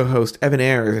Patreon co-host Evan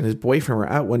Ayres and his boyfriend were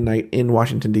out one night in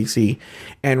Washington, D.C.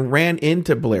 and ran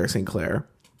into Blair St. Clair.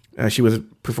 She was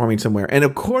performing somewhere. And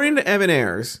according to Evan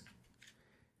Ayres,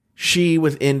 she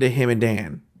was into him and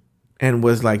Dan and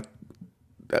was like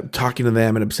talking to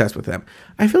them and obsessed with them.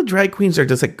 I feel drag queens are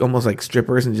just like almost like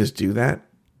strippers and just do that.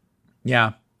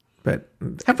 Yeah. But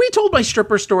have we told my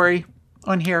stripper story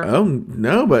on here? Oh,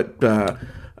 no, but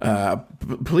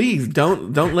please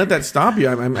don't let that stop you.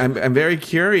 I'm very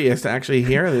curious to actually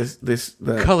hear this.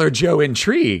 Color Joe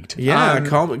intrigued. Yeah.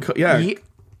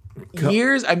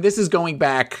 Years. This is going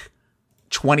back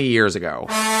 20 years ago.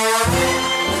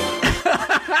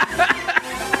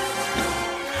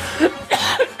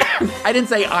 I didn't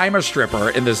say I'm a stripper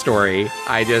in this story.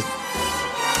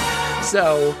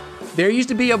 So there used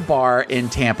to be a bar in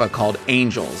Tampa called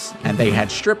Angels, and they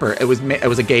had stripper. It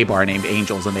was a gay bar named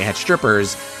Angels, and they had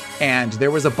strippers. And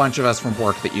there was a bunch of us from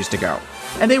work that used to go,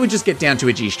 and they would just get down to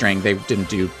a G-string. They didn't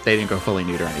go fully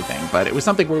nude or anything, but it was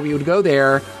something where we would go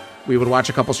there. We would watch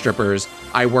a couple strippers.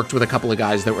 I worked with a couple of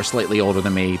guys that were slightly older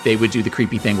than me. They would do the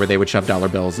creepy thing where they would shove dollar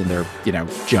bills in their,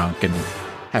 junk and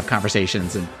have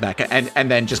conversations and that,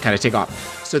 and then just kind of take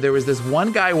off. So there was this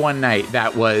one guy one night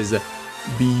that was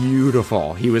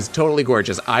beautiful. He was totally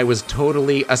gorgeous. I was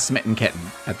totally a smitten kitten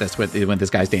at this when this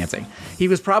guy's dancing. He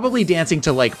was probably dancing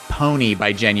to like Pony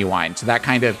by Genuine. So that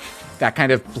kind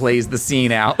of plays the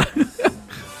scene out.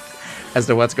 As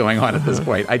to what's going on at this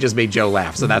point. I just made Joe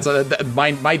laugh. So that's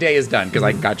my day is done because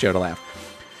I got Joe to laugh.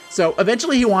 So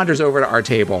eventually he wanders over to our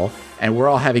table and we're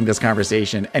all having this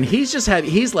conversation. And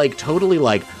he's like totally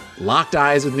like locked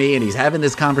eyes with me. And he's having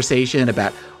this conversation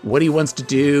about what he wants to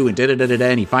do and da-da-da-da-da.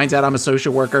 And he finds out I'm a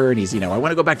social worker and he's, I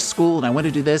want to go back to school and I want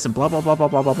to do this and blah, blah, blah, blah,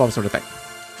 blah, blah, blah, sort of thing.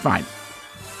 Fine.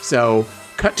 So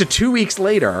cut to 2 weeks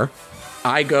later,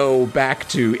 I go back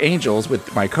to Angels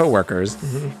with my coworkers.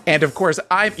 And of course,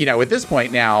 at this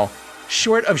point now,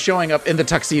 short of showing up in the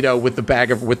tuxedo with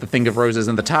the thing of roses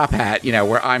and the top hat,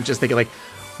 where I'm just thinking like,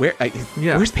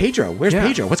 where's Pedro? Where's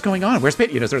Pedro? What's going on? Where's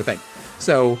Pedro? Sort of thing.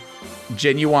 So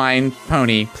Genuine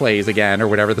Pony plays again, or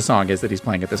whatever the song is that he's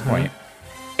playing at this point.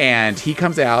 And he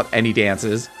comes out and he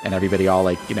dances and everybody all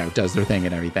does their thing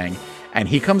and everything. And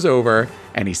he comes over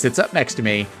and he sits up next to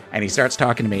me and he starts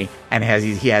talking to me and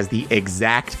he has the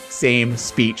exact same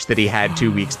speech that he had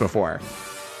 2 weeks before.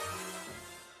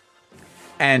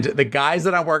 And the guys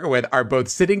that I'm working with are both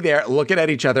sitting there looking at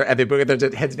each other and they both have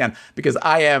their heads down because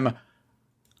I am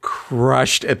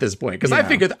crushed at this point. Because I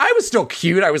figured I was still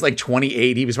cute. I was like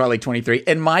 28. He was probably like 23.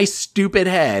 In my stupid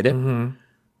head,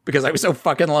 because I was so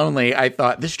fucking lonely, I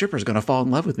thought this stripper's going to fall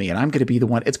in love with me and I'm going to be the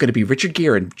one. It's going to be Richard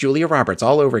Gere and Julia Roberts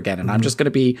all over again. And I'm just going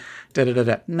to be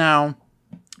da-da-da-da. No.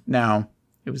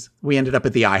 We ended up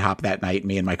at the IHOP that night,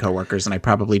 me and my coworkers, and I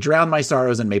probably drowned my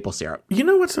sorrows in maple syrup. You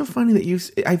know what's so funny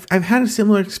that I've had a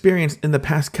similar experience in the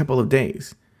past couple of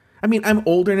days. I mean, I'm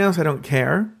older now, so I don't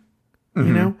care,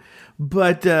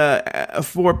 But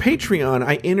for Patreon,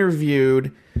 I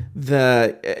interviewed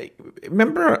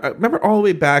remember all the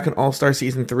way back in All-Star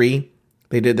Season 3,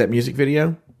 they did that music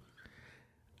video?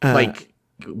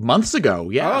 Months ago,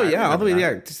 yeah. Oh, yeah, all the way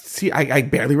there. See, I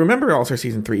barely remember All-Star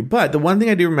Season 3, but the one thing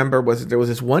I do remember was that there was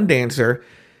this one dancer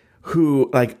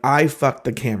who, I fucked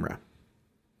the camera.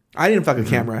 I didn't fuck the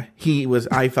camera. He was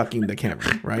I fucking the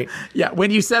camera, right? Yeah,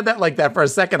 when you said that like that for a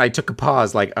second, I took a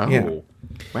pause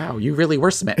wow, you really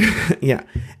were smitten. Yeah.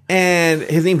 And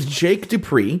his name's Jake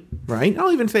Dupree, right?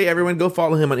 I'll even say everyone go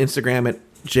follow him on Instagram at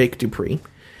Jake Dupree.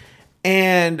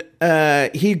 And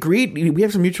he agreed. We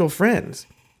have some mutual friends.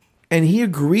 And he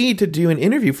agreed to do an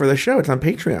interview for the show. It's on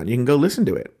Patreon. You can go listen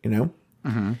to it,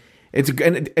 And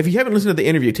if you haven't listened to the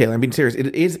interview, Taylor, I'm being serious.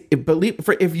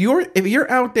 If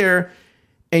you're out there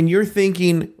and you're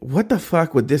thinking, what the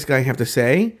fuck would this guy have to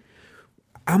say?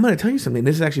 I'm going to tell you something.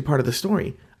 This is actually part of the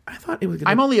story. I thought it was.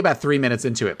 I'm only about 3 minutes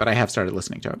into it, but I have started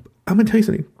listening to it. I'm going to tell you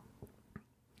something.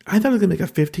 I thought it was going to make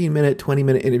a 15-minute,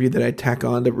 20-minute interview that I'd tack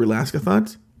on to Rulaska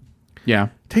Thoughts. Yeah.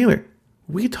 Taylor,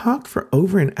 we talked for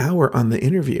over an hour on the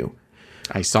interview.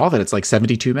 I saw that it's like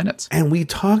 72 minutes. And we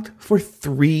talked for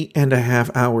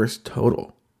 3.5 hours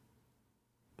total.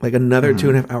 Like another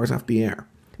 2.5 hours off the air.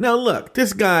 Now, look,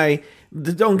 this guy,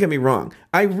 don't get me wrong.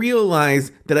 I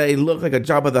realize that I look like a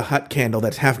Jabba the Hutt candle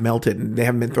that's half melted and they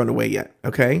haven't been thrown away yet,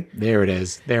 okay? There it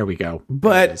is. There we go.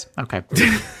 But okay.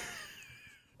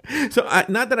 So,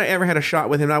 not that I ever had a shot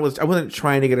with him. I wasn't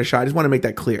trying to get a shot. I just want to make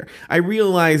that clear. I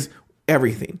realize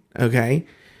everything, okay?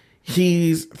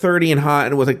 He's 30 and hot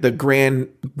and was like the grand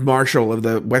marshal of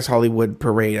the West Hollywood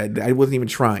parade. I wasn't even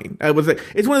trying. It's one of the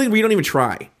things where you don't even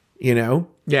try, you know?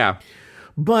 Yeah.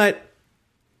 But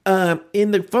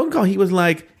in the phone call, he was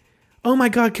like, "Oh my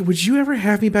God, would you ever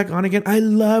have me back on again? I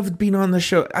loved being on the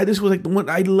show. This was like the one,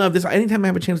 I love this. Anytime I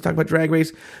have a chance to talk about Drag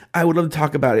Race, I would love to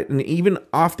talk about it." And even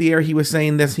off the air, he was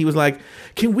saying this. He was like,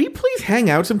 "Can we please hang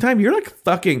out sometime? You're like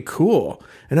fucking cool."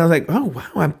 And I was like, "Oh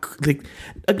wow." I'm like,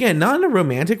 again, not in a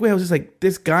romantic way. I was just like,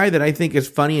 this guy that I think is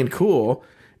funny and cool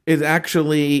is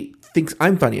actually thinks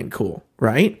I'm funny and cool,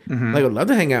 right? Mm-hmm. Like, I would love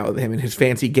to hang out with him and his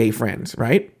fancy gay friends,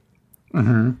 right?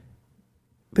 Mm-hmm.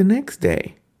 The next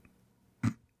day,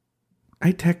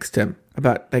 I text him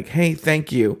about like, "Hey,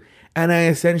 thank you." And I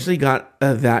essentially got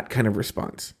that kind of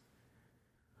response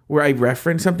where I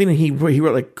referenced something and he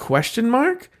wrote like question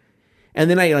mark. And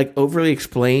then I like overly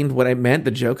explained what I meant,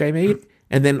 the joke I made.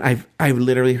 And then I've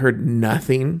literally heard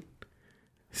nothing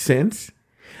since.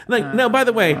 Like, no, by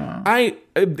the way,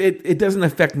 it doesn't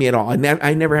affect me at all.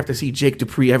 I never have to see Jake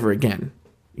Dupree ever again,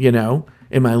 you know,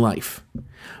 in my life.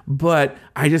 But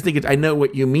I just think I know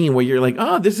what you mean, where you're like,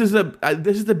 "Oh, this is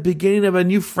the beginning of a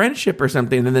new friendship or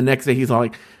something." And then the next day he's all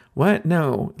like, "What?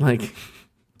 No." Like,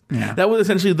 yeah. That was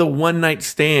essentially the one night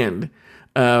stand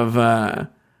of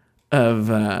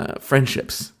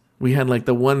friendships. We had like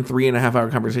the 3.5 hour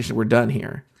conversation. We're done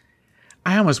here.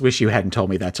 I almost wish you hadn't told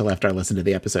me that till after I listened to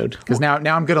the episode. Because now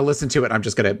I'm going to listen to it and I'm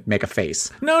just going to make a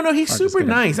face. No, he's super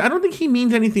nice. I don't think he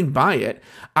means anything by it.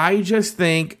 I just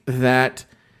think that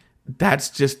that's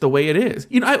just the way it is.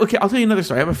 You know, I'll tell you another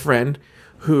story. I have a friend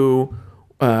who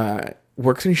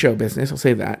works in show business. I'll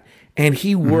say that. And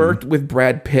he worked with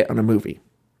Brad Pitt on a movie.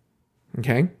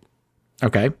 Okay.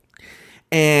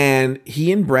 And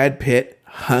he and Brad Pitt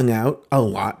hung out a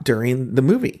lot during the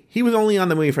movie. He was only on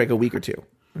the movie for like a week or two.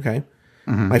 Okay.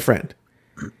 My friend.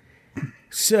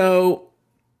 So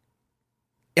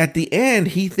at the end,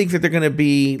 he thinks that they're going to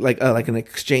be like an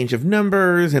exchange of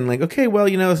numbers and like, okay, well,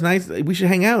 you know, it's nice. We should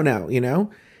hang out now, you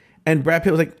know? And Brad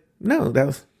Pitt was like, "No, that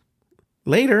was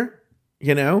later,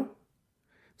 you know?"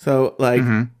 So like,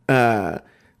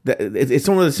 it's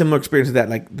one of the similar experiences that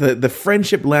like the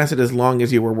friendship lasted as long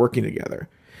as you were working together.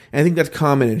 And I think that's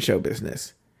common in show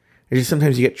business. It's just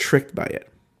sometimes you get tricked by it.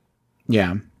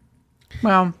 Yeah.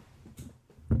 Well,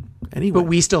 anyway, but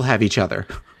we still have each other.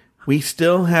 We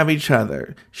still have each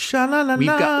other.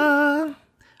 Sha-la-la-la.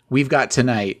 We've got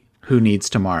tonight. Who needs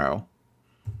tomorrow?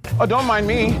 Oh, don't mind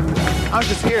me. I'm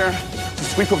just here to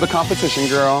sweep up the competition,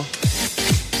 girl.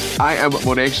 I am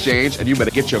Monet Exchange, and you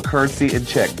better get your currency in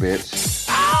check, bitch.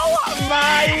 Oh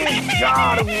my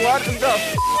God! What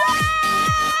the?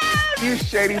 You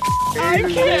shady. I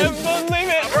can't believe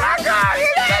it.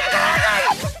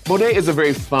 Monet is a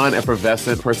very fun,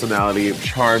 effervescent personality,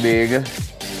 charming.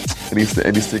 Any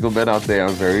single men out there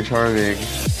are very charming.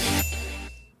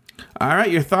 All right,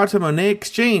 your thoughts on Monet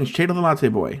Exchange, Shade of the Latte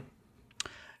Boy.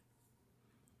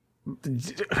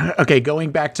 Okay,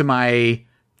 going back to my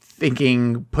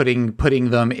thinking,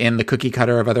 putting them in the cookie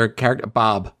cutter of other character,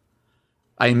 Bob.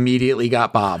 I immediately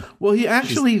got Bob. Well, he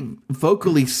actually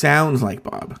vocally sounds like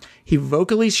Bob. She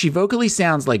vocally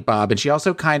sounds like Bob, and she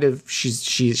also kind of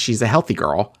she's a healthy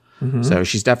girl. Mm-hmm. So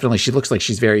she looks like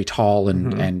she's very tall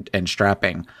and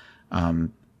strapping.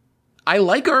 I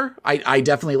like her. I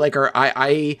definitely like her.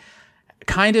 I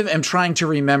kind of am trying to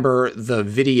remember the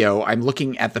video. I'm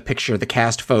looking at the picture, the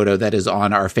cast photo that is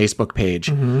on our Facebook page.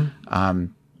 Mm-hmm.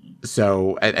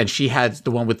 So, and she had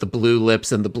the one with the blue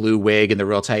lips and the blue wig and the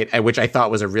real tight, which I thought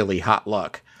was a really hot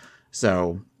look.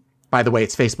 So, by the way,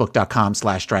 it's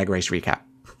facebook.com/Drag Race Recap.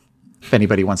 If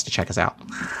anybody wants to check us out.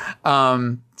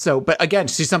 But again,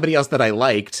 she's somebody else that I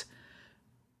liked.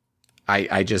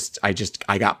 I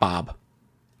got Bob.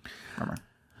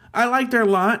 I liked her a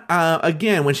lot.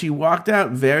 Again, when she walked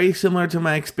out, very similar to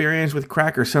my experience with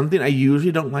Cracker. Something I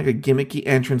usually don't like, a gimmicky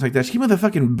entrance like that. She came with a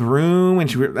fucking broom, and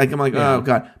I'm like, oh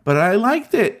God. But I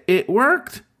liked it. It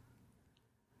worked.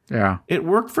 Yeah. It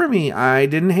worked for me. I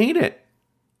didn't hate it.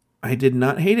 I did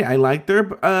not hate it. I liked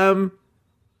her.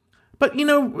 But, you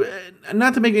know,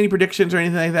 not to make any predictions or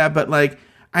anything like that, but, like,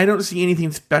 I don't see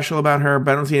anything special about her,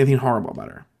 but I don't see anything horrible about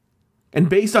her. And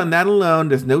based on that alone,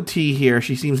 there's no tea here.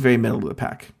 She seems very middle of the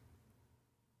pack.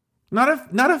 Not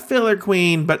a filler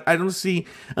queen, but I don't see,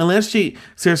 unless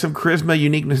there's some charisma,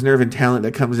 uniqueness, nerve, and talent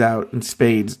that comes out in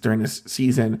spades during this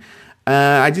season.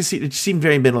 I just see it seemed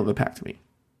very middle of the pack to me.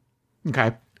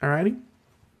 Okay. Alrighty.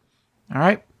 All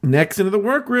right. Next into the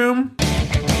workroom.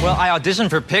 Well, I auditioned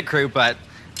for Pit Crew, but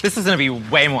this is going to be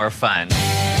way more fun.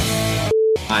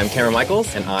 I'm Cameron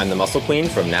Michaels, and I'm the muscle queen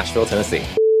from Nashville, Tennessee.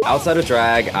 Outside of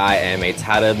drag, I am a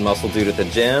tatted muscle dude at the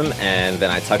gym, and then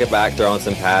I tuck it back, throw on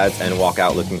some pads, and walk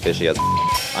out looking fishy as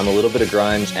I'm a little bit of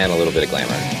grunge and a little bit of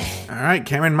glamour. All right,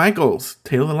 Cameron Michaels,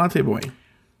 Taylor the Latte Boy.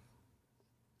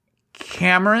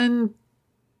 Cameron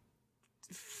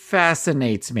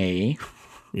fascinates me.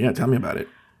 Yeah, tell me about it.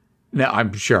 No,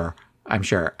 I'm sure.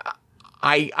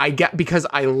 I get, because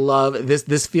I love this.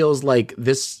 This feels like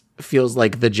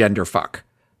the gender fuck.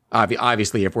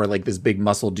 Obviously, if we're like this big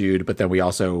muscle dude, but then we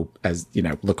also, as you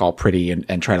know, look all pretty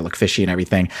and try to look fishy and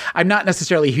everything. I'm not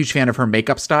necessarily a huge fan of her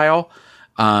makeup style.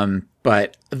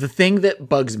 But the thing that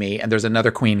bugs me, and there's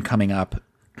another queen coming up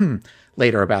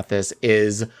later about this,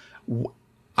 is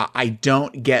I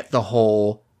don't get the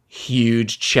whole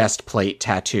huge chest plate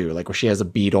tattoo, like where she has a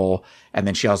beetle and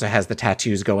then she also has the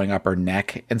tattoos going up her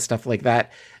neck and stuff like that.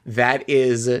 That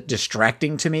is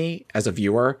distracting to me as a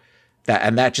viewer.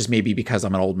 That just may be because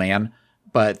I'm an old man,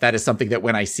 but that is something that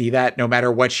when I see that, no matter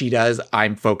what she does,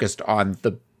 I'm focused on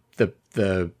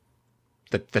the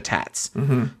tats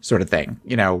sort of thing.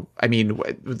 You know, I mean,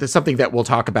 there's something that we'll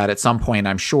talk about at some point,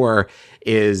 I'm sure,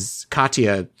 is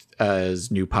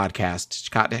Katya's new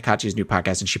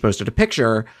podcast. And she posted a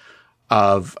picture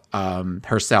of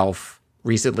herself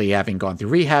recently having gone through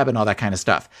rehab and all that kind of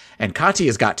stuff. And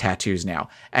Katya's got tattoos now.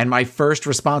 And my first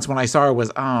response when I saw her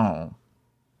was, oh.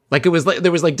 Like, it was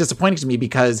disappointing to me,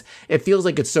 because it feels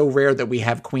like it's so rare that we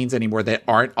have queens anymore that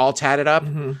aren't all tatted up.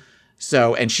 Mm-hmm.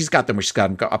 So, and she's got them where she's got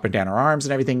them go up and down her arms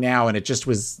and everything now. And it just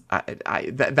was,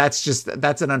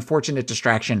 that's an unfortunate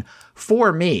distraction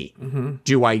for me. Mm-hmm.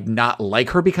 Do I not like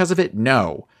her because of it?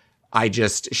 No.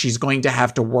 She's going to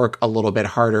have to work a little bit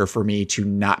harder for me to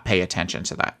not pay attention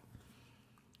to that.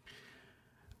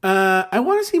 I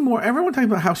want to see more. Everyone talking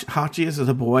about how hot she is as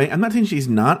a boy. I'm not saying she's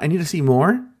not. I need to see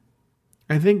more,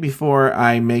 I think, before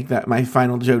I make that my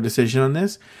final Joe decision on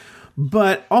this.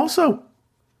 But also,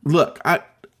 look,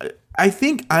 I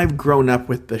think I've grown up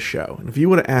with the show. And if you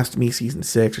would have asked me season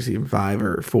 6 or season 5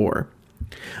 or 4,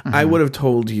 I would have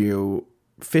told you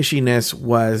fishiness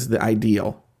was the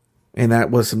ideal. And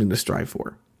that was something to strive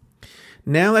for.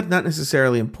 Now that's not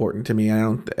necessarily important to me. I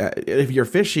don't. If you're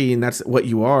fishy and that's what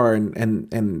you are,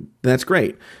 and that's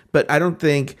great. But I don't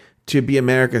think to be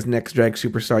America's next drag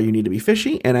superstar you need to be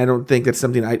fishy. And I don't think that's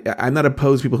something I'm not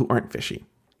opposed to people who aren't fishy.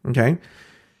 Okay.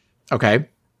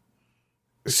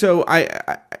 So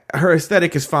her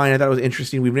aesthetic is fine. I thought it was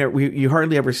interesting. You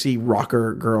hardly ever see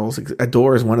rocker girls.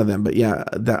 Adore is one of them, but yeah,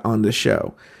 that on the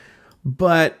show.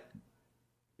 But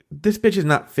this bitch is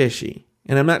not fishy,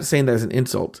 and I'm not saying that as an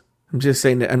insult. I'm just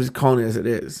saying that I'm just calling it as it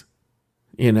is.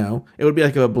 You know, it would be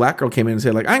like if a black girl came in and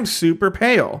said, like, I'm super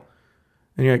pale,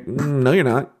 and you're like, no, you're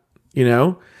not. You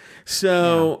know,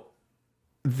 so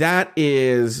that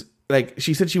is like,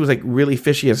 she said she was like really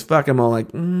fishy as fuck. I'm all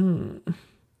like,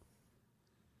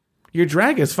 your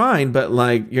drag is fine, but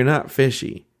like you're not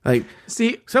fishy. Like,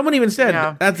 see, someone even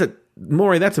said that's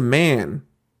a man.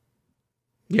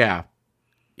 Yeah.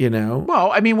 You know?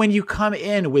 Well, I mean, when you come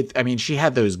in with, I mean, she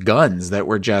had those guns that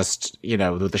were just, you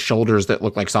know, with the shoulders that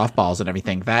look like softballs and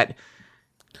everything. That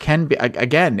can be,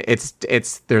 again,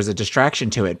 there's a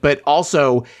distraction to it. But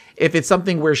also, if it's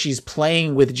something where she's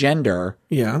playing with gender,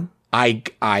 I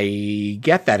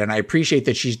get that. And I appreciate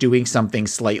that she's doing something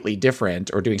slightly different,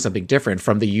 or doing something different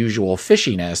from the usual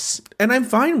fishiness. And I'm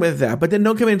fine with that. But then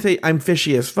don't come in and say, I'm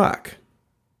fishy as fuck.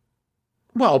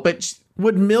 Well, but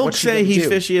would Milk say he's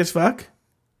fishy as fuck?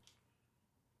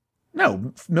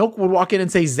 No, Milk would walk in and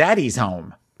say, Zaddy's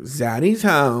home. Zaddy's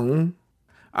home.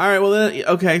 All right, well, then,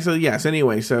 okay, so yes,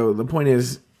 anyway, so the point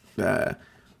is,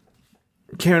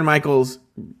 Karen Michaels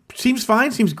seems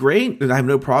fine, seems great. I have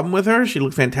no problem with her. She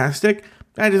looks fantastic.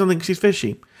 I just don't think she's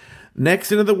fishy.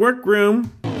 Next into the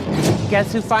workroom.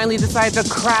 Guess who finally decided to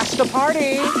crash the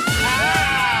party?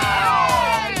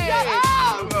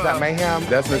 Is that Mayhem?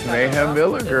 That's Miss Mayhem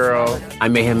Miller, girl.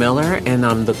 I'm Mayhem Miller, and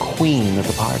I'm the queen of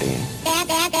the party.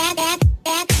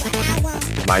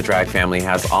 My drag family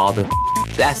has all the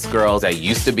best girls that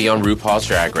used to be on RuPaul's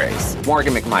Drag Race.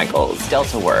 Morgan McMichaels,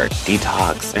 Delta Work,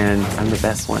 Detox, and I'm the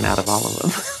best one out of all of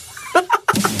them.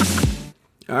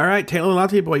 All right, Taylor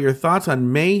Latte Boy, your thoughts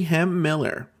on Mayhem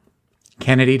Miller?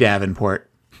 Kennedy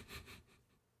Davenport.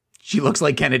 She looks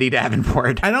like Kennedy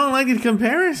Davenport. I don't like these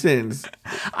comparisons.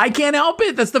 I can't help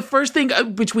it. That's the first thing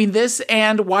between this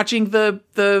and watching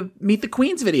the Meet the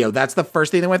Queens video. That's the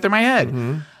first thing that went through my head.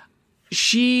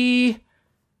 Mm-hmm.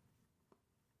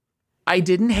 I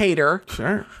didn't hate her.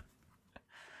 Sure.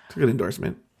 It's a good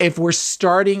endorsement. If we're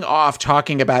starting off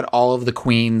talking about all of the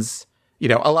queens, you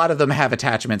know, a lot of them have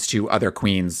attachments to other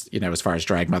queens, you know, as far as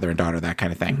drag mother and daughter, that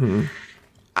kind of thing. Mm-hmm.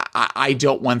 I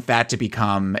don't want that to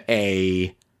become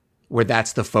where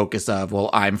that's the focus of, well,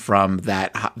 I'm from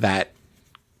that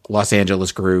Los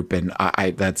Angeles group, and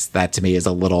that to me is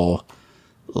a little,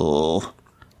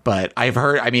 but I've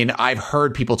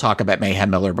heard people talk about Mayhem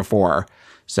Miller before,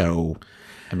 so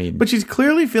I mean, but she's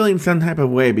clearly feeling some type of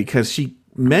way because she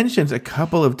mentions a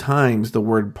couple of times the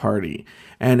word party.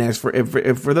 And as for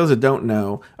for those that don't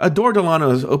know, Adore Delano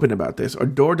is open about this.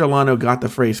 Adore Delano got the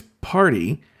phrase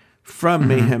party from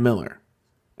Mayhem Miller.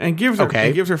 And gives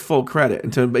her full credit.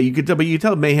 And so, but you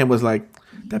tell Mayhem was like,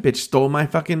 that bitch stole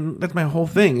that's my whole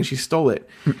thing, and she stole it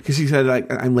because she said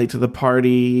like, I'm late to the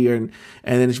party, and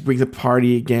then she brings a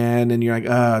party again, and you're like,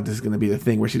 oh, this is gonna be the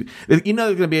thing where there's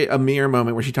gonna be a mirror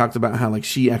moment where she talks about how like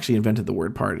she actually invented the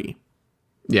word party.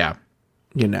 Yeah,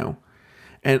 you know,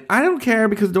 and I don't care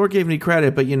because Dor gave me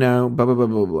credit, but you know, blah blah blah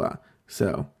blah blah.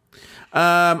 So,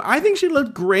 I think she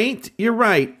looked great. You're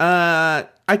right.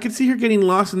 I could see her getting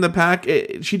lost in the pack.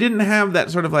 She didn't have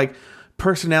that sort of like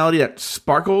personality that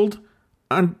sparkled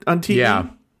on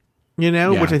TV,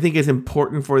 which I think is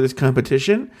important for this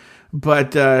competition.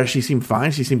 But she seemed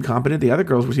fine. She seemed competent. The other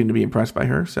girls seemed to be impressed by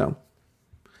her. So,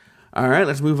 all right,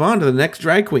 let's move on to the next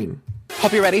drag queen.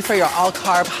 Hope you're ready for your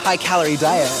all-carb, high-calorie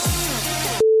diet.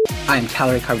 I'm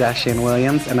Calorie Kardashian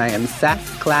Williams, and I am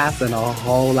sass, class, and a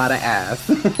whole lot of ass.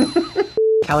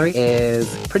 Calorie is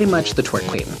pretty much the twerk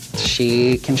queen.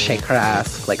 She can shake her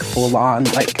ass like full-on,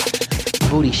 like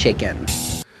booty shaking.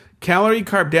 Calorie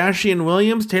Kardashian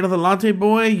Williams, Taylor the Latte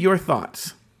Boy, your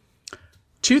thoughts?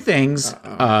 Two things.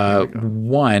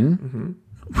 One,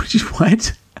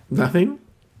 what? Nothing?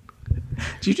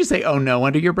 Did you just say, oh no,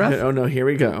 under your breath? Oh no, here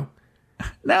we go.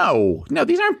 No,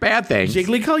 these aren't bad things.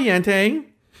 Jiggly Caliente.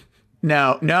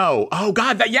 No. Oh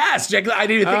God, yes, Jiggly. I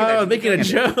didn't even think of that. Oh, making a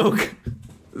joke.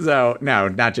 So no,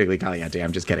 not Jiggly Caliente.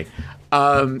 I'm just kidding.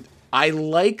 I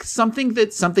like something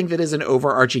that is an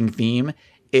overarching theme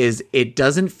is it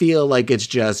doesn't feel like it's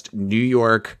just New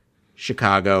York,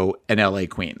 Chicago, and LA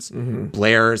queens. Mm-hmm.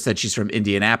 Blair said she's from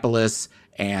Indianapolis,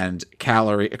 and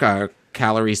Calorie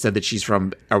said that she's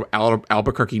from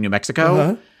Albuquerque, New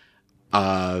Mexico.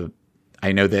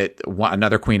 I know that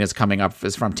another queen is coming up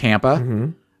is from Tampa.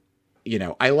 Mm-hmm. You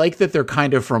know, I like that they're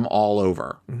kind of from all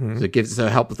over. Mm-hmm. So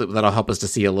that'll help us to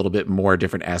see a little bit more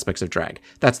different aspects of drag.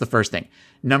 That's the first thing.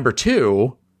 Number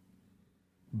two,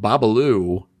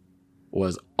 Babalu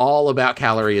was all about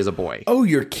Calorie as a boy. Oh,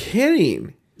 you're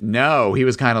kidding. No, he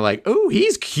was kind of like, oh,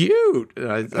 he's cute.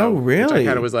 Oh, really? I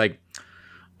kind of was like,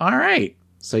 all right.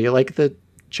 So you like the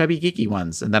chubby, geeky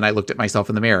ones. And then I looked at myself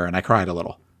in the mirror and I cried a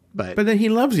little. But then he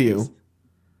loves you.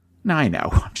 No, I know.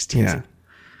 I'm just teasing.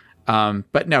 Yeah.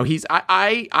 But no,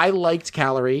 I liked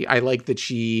Calorie. I liked that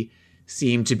she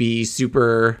seemed to be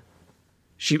super,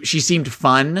 she seemed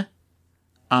fun.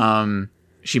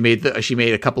 She made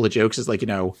a couple of jokes as like, you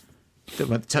know,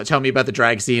 tell me about the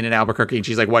drag scene in Albuquerque. And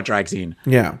she's like, what drag scene?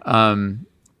 Yeah.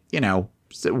 You know,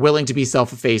 willing to be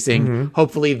self-effacing. Mm-hmm.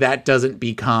 Hopefully that doesn't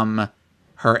become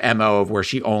her MO of where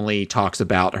she only talks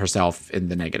about herself in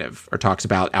the negative or talks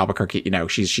about Albuquerque. You know,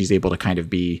 she's able to kind of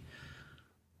be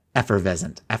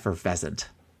effervescent.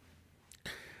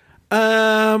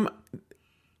 I'm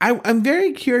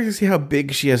very curious to see how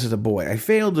big she is as a boy. I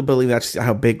failed to believe that's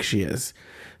how big she is.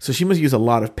 So she must use a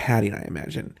lot of padding, I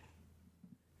imagine.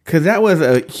 Because that was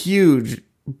a huge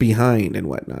behind and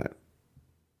whatnot.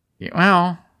 Yeah,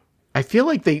 well, I feel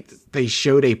like they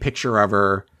showed a picture of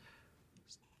her,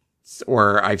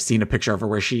 or I've seen a picture of her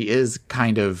where she is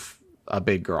kind of a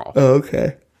big girl. Oh,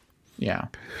 okay. Yeah.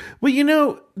 Well, you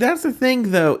know, that's the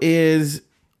thing, though, is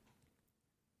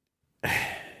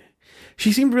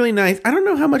she seemed really nice. I don't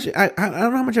know how much I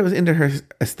don't know how much I was into her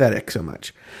aesthetic so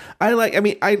much.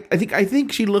 I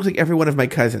think she looks like every one of my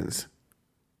cousins.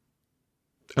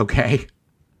 Okay.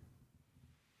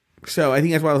 So I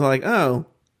think that's why I was like, oh,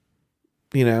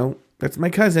 you know, that's my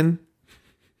cousin.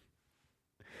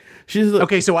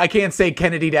 Okay, so I can't say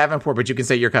Kennedy Davenport, but you can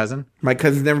say your cousin? My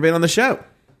cousin's never been on the show.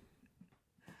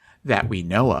 That we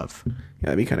know of. Yeah,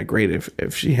 that'd be kind of great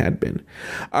if she had been.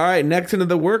 All right, next into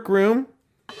the workroom.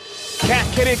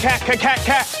 Cat, kitty, cat, cat, cat,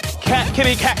 cat. Cat,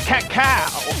 kitty, cat, cat, cow.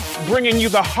 Bringing you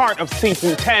the heart of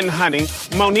season 10, honey.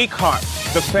 Monique Hart,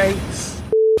 the face.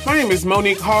 My name is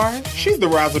Monique Hart. She's the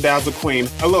razzle dazzle queen.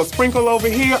 A little sprinkle over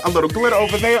here, a little glitter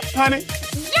over there, honey.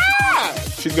 Yeah!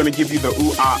 She's gonna give you the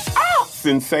ooh-ah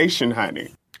sensation,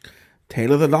 honey.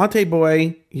 Taylor the Latte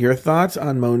Boy, your thoughts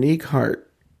on Monique Hart?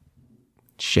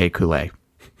 Shea Coulee.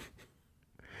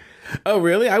 Oh,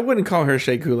 really? I wouldn't call her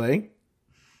Shea Coulee.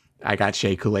 I got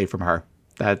Shea Coulee from her.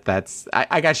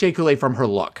 I got Shea Coulee from her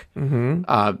look. Mm-hmm.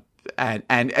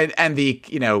 And the,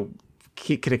 you know,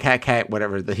 cat,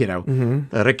 whatever, the, you know,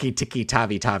 the Ricky Tiki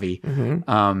Tavi Tavi,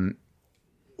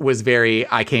 was very,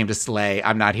 I came to slay.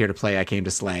 I'm not here to play. I came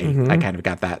to slay. I kind of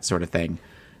got that sort of thing.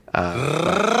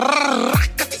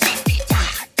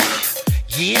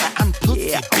 Yeah, I'm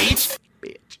pussy, bitch.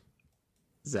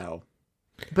 So,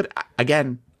 but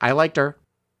again, I liked her.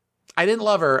 I didn't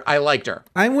love her. I liked her.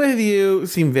 I'm with you.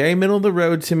 Seemed very middle of the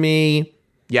road to me.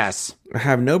 Yes. I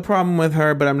have no problem with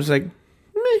her, but I'm just like,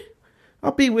 meh.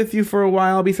 I'll be with you for a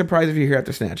while. I'll be surprised if you're here at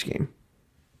the Snatch Game.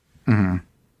 You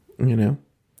know?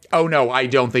 Oh, no, I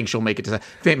don't think she'll make it to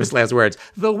famous last words.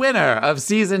 The winner of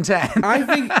season 10.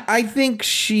 I think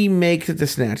she makes it to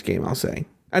Snatch Game, I'll say.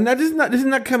 And this is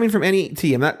not coming from any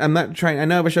tea. I'm not trying. I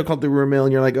know I have a show called The Rumor Mill,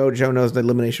 and you're like, oh, Joe knows the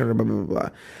elimination order, blah, blah, blah, blah.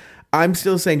 I'm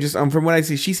still saying, just from what I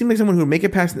see, she seems like someone who would make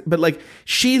it past, but like,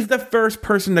 she's the first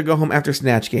person to go home after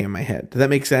Snatch Game in my head. Does that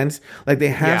make sense? Like, they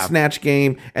have Snatch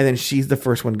Game, and then she's the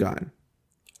first one gone.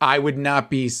 I would not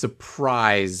be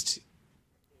surprised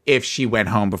if she went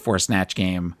home before Snatch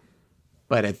Game.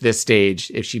 But at this stage,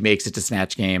 if she makes it to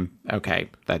Snatch Game, okay,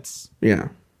 that's... Yeah.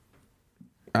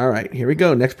 All right, here we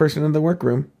go. Next person in the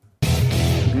workroom.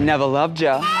 Never loved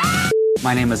ya.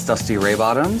 My name is Dusty Ray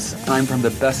Bottoms. I'm from the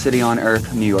best city on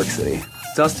earth, New York City.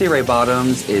 Dusty Ray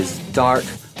Bottoms is dark,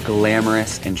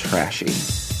 glamorous, and trashy.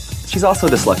 She's also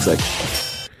dyslexic.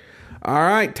 All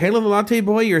right, Taylor the Latte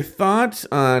Boy, your thoughts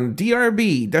on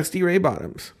DRB, Dusty Ray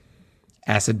Bottoms?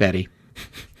 Acid Betty.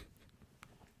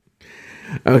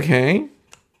 Okay.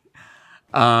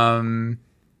 I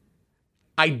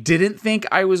didn't think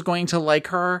I was going to like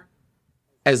her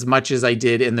as much as I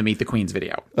did in the Meet the Queens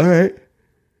video. All right.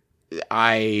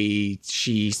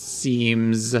 She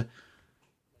seems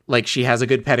like she has a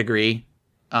good pedigree.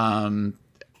 I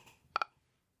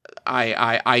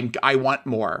want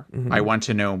more. I want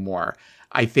to know more.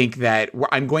 I think that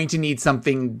I'm going to need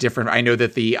something different. I know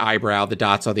that the eyebrow, the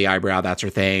dots on the eyebrow, that's her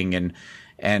thing,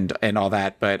 and all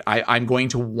that. But I'm going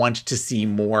to want to see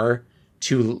more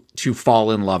to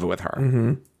fall in love with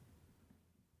her.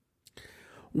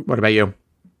 What about you?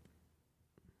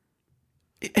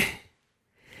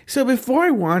 So before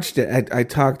I watched it, I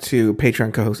talked to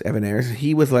Patreon co-host Evan Ayers.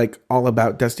 He was like all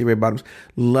about Dusty Ray Bottoms.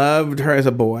 Loved her as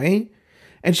a boy.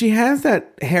 And she has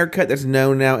that haircut that's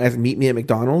known now as Meet Me at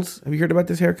McDonald's. Have you heard about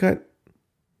this haircut?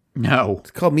 No.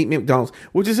 It's called Meet Me at McDonald's,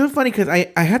 which is so funny because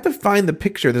I had to find the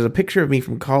picture. There's a picture of me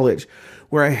from college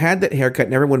where I had that haircut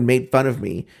and everyone made fun of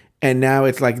me. And now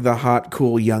it's like the hot,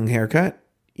 cool, young haircut,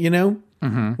 you know?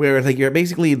 Where it's like you're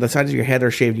basically the sides of your head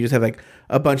are shaved. You just have like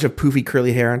a bunch of poofy,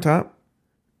 curly hair on top,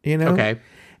 you know? Okay.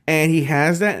 And he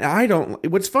has that. And I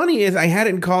don't. What's funny is I had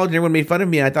it in college and everyone made fun of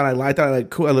me. And I thought I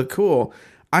looked cool.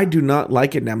 I do not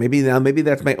like it now. Maybe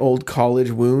that's my old college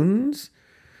wounds.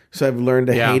 So I've learned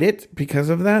to hate it because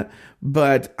of that.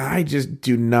 But I just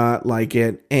do not like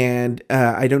it. And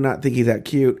I do not think he's that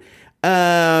cute.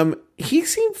 He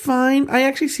seemed fine. I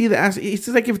actually see the acid. It's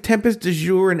like if Tempest du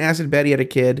Jour and Acid Betty had a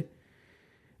kid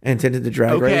and attended the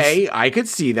Drag Race. Okay, I could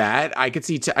see that. I could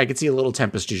see a little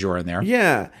Tempest du Jour in there.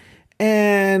 Yeah.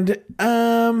 And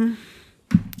are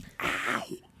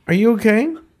you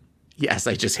okay? Yes,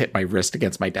 I just hit my wrist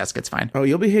against my desk. It's fine. Oh,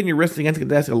 you'll be hitting your wrist against the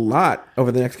desk a lot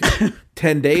over the next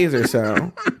 10 days or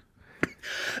so.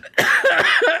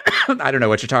 I don't know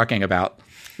what you're talking about.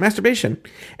 Masturbation.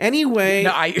 Anyway.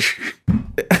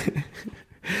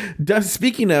 No,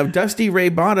 speaking of Dusty Ray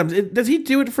Bottoms, does he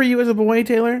do it for you as a boy,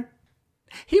 Taylor?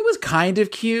 He was kind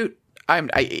of cute.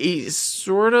 He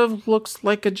sort of looks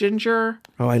like a ginger.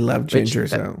 Oh, I love ginger,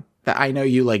 I know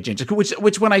you like ginger.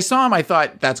 Which when I saw him, I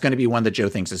thought that's going to be one that Joe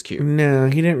thinks is cute. No,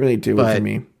 he didn't really do it for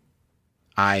me.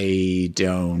 I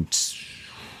don't.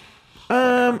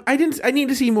 I need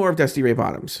to see more of Dusty Ray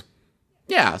Bottoms.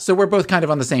 Yeah, so we're both kind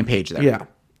of on the same page there. Yeah.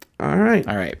 All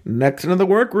right. Next into the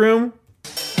workroom.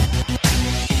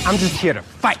 I'm just here to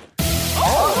fight.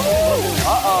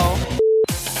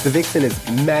 The Vixen is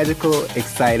magical,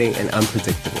 exciting, and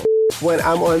unpredictable. When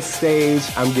I'm on stage,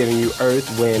 I'm giving you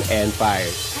earth, wind, and fire.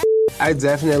 I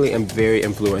definitely am very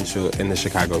influential in the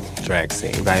Chicago drag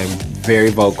scene. I am very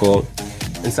vocal,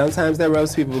 And sometimes that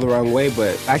rubs people the wrong way,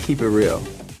 but I keep it real.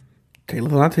 Taylor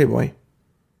the Latte Boy.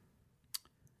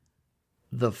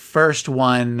 The first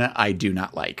one I do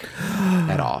not like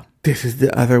at all. This is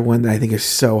the other one that I think is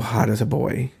so hot as a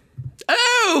boy.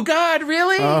 Oh, God,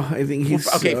 really? Oh, I think he's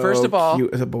okay. so First of all,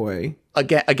 cute as a boy.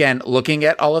 Again, looking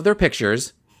at all of their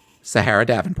pictures, Sahara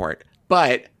Davenport.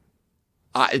 But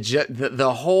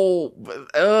the whole,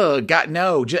 God,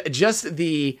 no. Just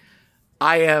the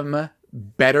I am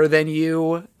better than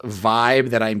you vibe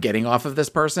that I'm getting off of this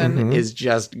person is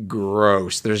just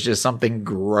gross. There's just something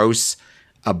gross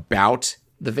about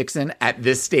the Vixen at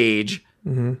this stage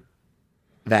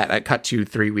that I cut to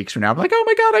 3 weeks from now. I'm like, oh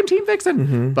my God, I'm Team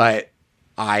Vixen. But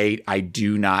I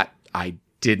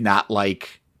did not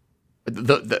like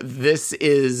this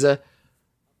is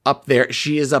up there.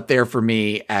 She is up there for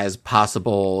me as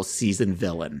possible season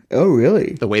villain. Oh,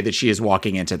 really? The way that she is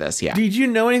walking into this, yeah. Did you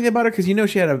know anything about her? Because you know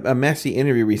she had a messy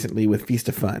interview recently with Feast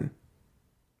of Fun.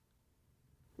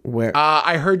 Where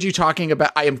I heard you talking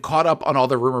about, I am caught up on all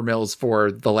the rumor mills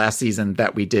for the last season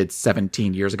that we did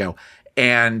 17 years ago.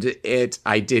 And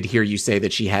I did hear you say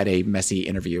that she had a messy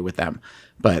interview with them,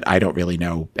 but I don't really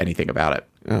know anything about it.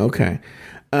 Oh, okay.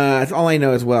 That's all I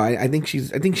know as well. I think she's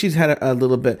had a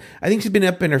little bit. I think she's been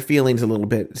up in her feelings a little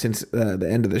bit since the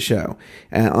end of the show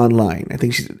online. I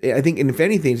think and if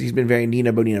anything, she's been very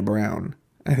Nina Bonina Brown.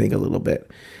 I think a little bit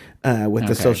with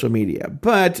the social media.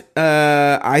 But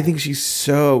I think she's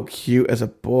so cute as a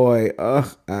boy.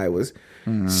 Ugh, I was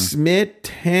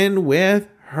smitten with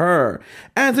her.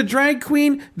 As a drag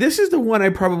queen, this is the one I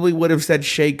probably would have said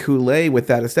Shea Coulee with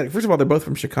that aesthetic. First of all, they're both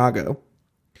from Chicago.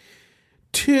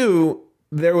 2,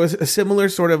 there was a similar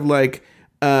sort of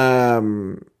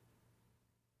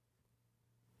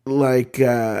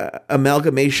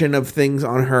amalgamation of things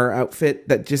on her outfit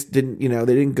that just didn't, they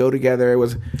didn't go together. It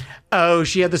was,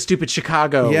 she had the stupid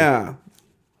Chicago. Yeah.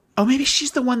 Oh, maybe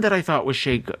she's the one that I thought was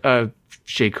Shea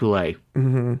Coulee.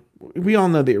 We all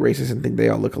know the racists and think they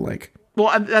all look alike.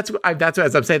 Well, that's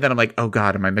as I'm saying that, I'm like, oh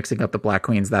God, am I mixing up the black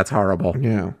queens? That's horrible.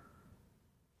 Yeah.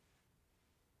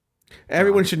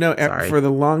 Everyone should know, for the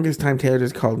longest time, Taylor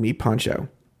just called me Poncho.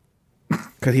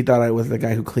 Because he thought I was the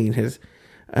guy who cleaned his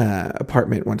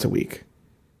apartment once a week.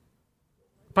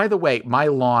 By the way, my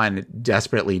lawn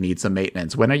desperately needs some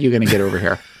maintenance. When are you going to get over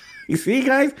here? You see,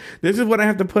 guys? This is what I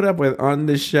have to put up with on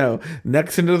this show.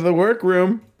 Next into the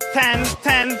workroom. 10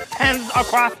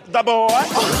 across the board.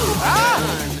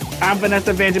 I'm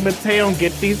Vanessa Vanjie Mateo, and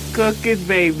get these cookies,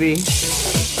 baby.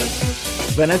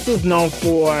 Vanessa's known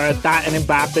for thotting and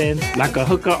bopping like a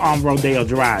hooker on Rodeo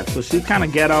Drive. So she's kind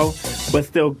of ghetto, but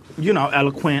still,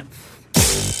 eloquent.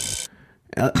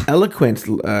 Eloquence,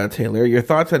 Taylor. Your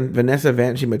thoughts on Vanessa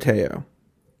Vanjie Mateo?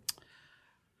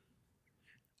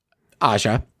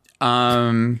 Aja.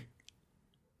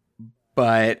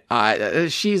 But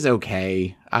she's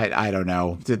okay. I don't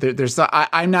know.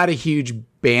 I'm not a huge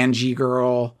Banji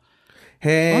girl.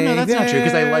 Hey, oh no, that's not true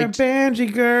because I liked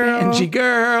Banji girl. Banji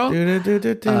girl.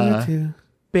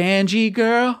 Banji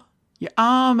girl, you're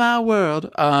all my world.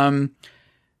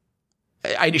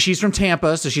 She's from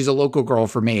Tampa, so she's a local girl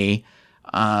for me.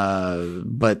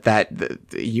 But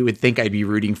you would think I'd be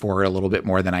rooting for her a little bit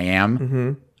more than I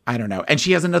am. I don't know. And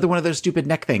she has another one of those stupid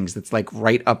neck things that's like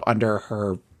right up under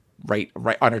her, right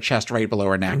on her chest, right below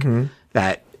her neck.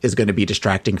 That is going to be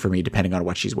distracting for me depending on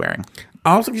what she's wearing.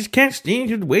 I also just can't stand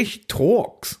the way she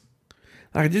talks.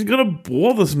 Like, it's just gonna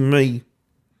bother me.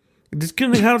 It's just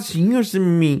gonna have seniors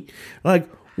in me. Like,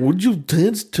 would you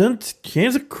dance 10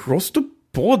 cans across the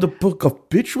border book a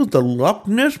bitch with the Loch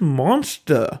Ness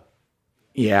Monster?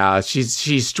 Yeah,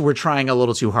 we're trying a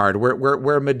little too hard.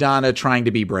 We're Madonna trying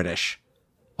to be British.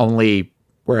 Only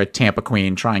we're a Tampa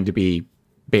queen trying to be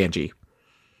Banji.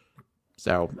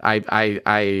 So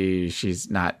she's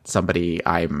not somebody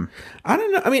I don't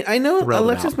know. I mean, I know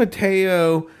Alexis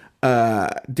Mateo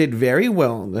did very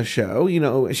well on the show.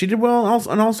 She did well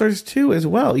on All Stars 2 as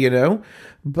well,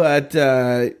 But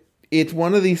it's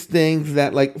one of these things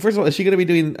that, like, first of all, is she going to be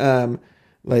doing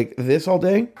like this all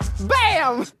day?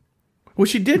 Bam! Well,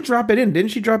 she did drop it in.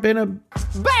 Didn't she drop in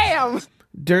Bam!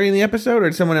 during the episode, or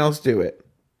did someone else do it?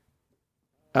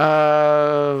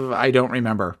 I don't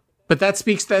remember. But that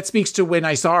speaks to when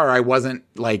I saw her, I wasn't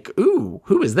like, ooh,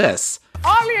 who is this?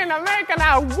 Only in America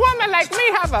now, a woman like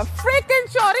me have a freaking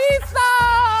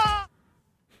chorizo!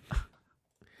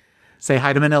 Say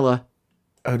hi to Manila.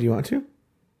 Oh, do you want to?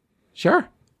 Sure.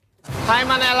 Hi,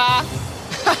 Manila.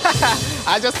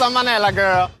 I just saw Manila,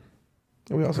 girl.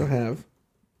 And we also have...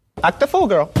 Act the fool,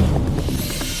 girl.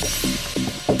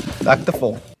 Act the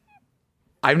fool.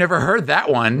 I've never heard that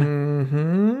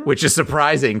one, which is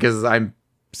surprising because I'm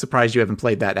surprised you haven't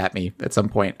played that at me at some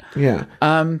point. Yeah.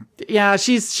 Yeah,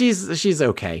 she's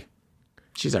okay.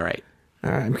 She's all right.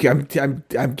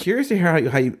 I'm curious to hear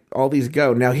how all these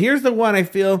go. Now, here's the one I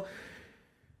feel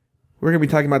we're going to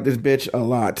be talking about this bitch a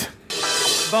lot.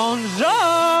 Bonjour!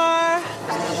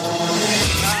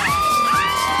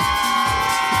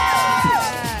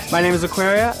 My name is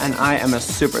Aquaria, and I am a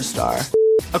superstar.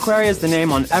 Aquaria is the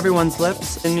name on everyone's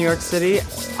lips in New York City.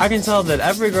 I can tell that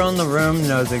every girl in the room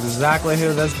knows exactly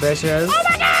who this bitch is. Oh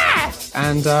my god!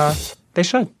 And, they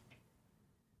should.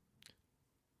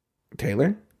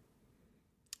 Taylor?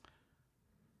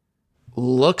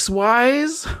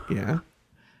 Looks-wise, yeah,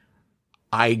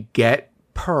 I get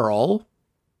Pearl.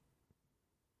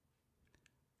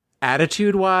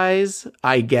 Attitude-wise,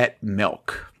 I get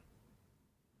Milk.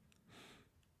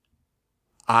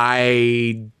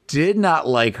 I did not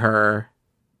like her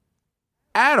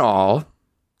at all.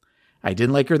 I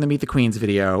didn't like her in the Meet the Queens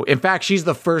video. In fact, she's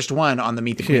the first one on the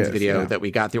Meet the Queens video that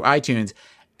we got through iTunes.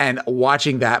 And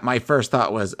watching that, my first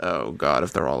thought was, oh, God,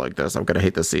 if they're all like this, I'm going to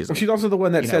hate this season. Well, she's also the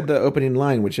one that said the opening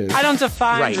line, which is... I don't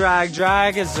define drag.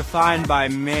 Drag is defined by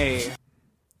me.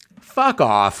 Fuck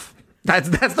off. That's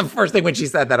the first thing when she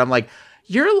said that. I'm like,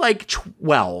 you're like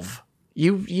 12.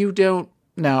 You don't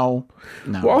know.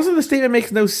 No. Well, also the statement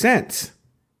makes no sense.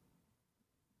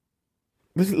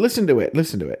 Listen to it.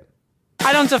 Listen to it.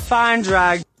 I don't define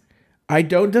drag. I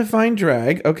don't define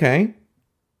drag. Okay.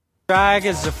 Drag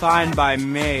is defined by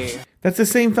me. That's the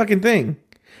same fucking thing.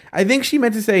 I think she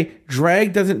meant to say,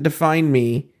 drag doesn't define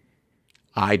me.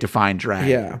 I define drag.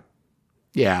 Yeah.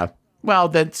 Yeah. Well,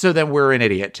 then we're an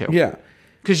idiot too. Yeah.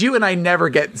 Because you and I never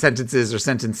get sentences or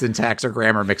sentence syntax or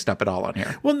grammar mixed up at all on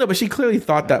here. Well, no, but she clearly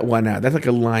thought that one out. That's like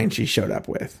a line she showed up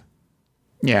with.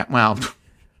 Yeah, well...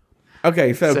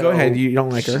 Okay, so go ahead. You don't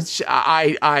like her?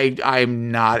 I'm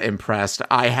not impressed.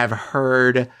 I have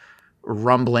heard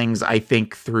rumblings, I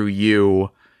think, through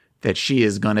you, that she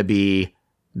is going to be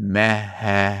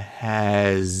messy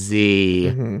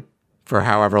for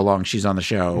however long she's on the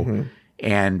show.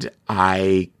 And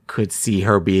I could see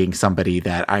her being somebody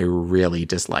that I really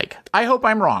dislike. I hope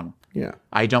I'm wrong. Yeah.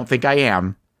 I don't think I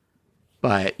am.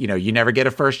 But, you never get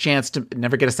a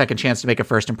second chance to make a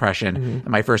first impression. And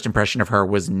my first impression of her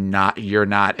was you're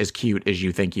not as cute as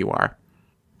you think you are.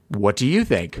 What do you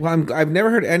think? Well, I've never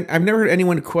heard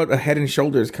anyone quote a Head and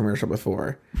Shoulders commercial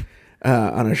before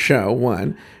on a show.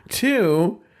 One,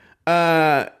 two.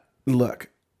 Look,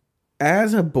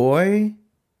 as a boy,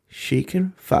 she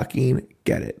can fucking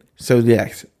get it. So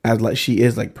yes, she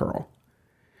is like Pearl.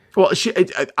 Well,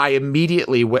 I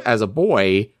immediately, as a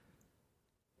boy,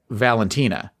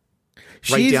 Valentina,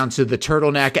 right down to the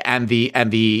turtleneck and the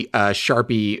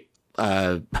Sharpie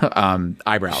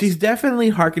eyebrows. She's definitely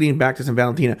hearkening back to some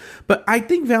Valentina, but I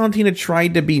think Valentina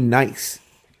tried to be nice.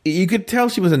 You could tell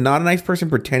she was not a nice person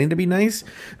pretending to be nice.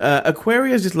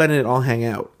 Aquaria's just letting it all hang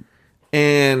out,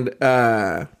 and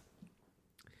I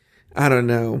don't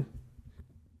know.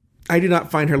 I do not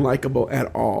find her likable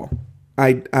at all.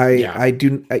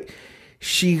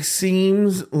 She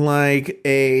seems like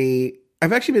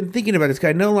I've actually been thinking about this guy.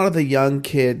 I know a lot of the young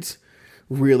kids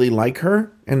really like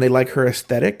her, and they like her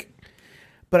aesthetic.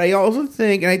 But I also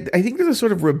think, and I think there's a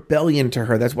sort of rebellion to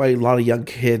her. That's why a lot of young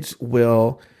kids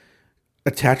will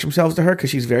attach themselves to her, because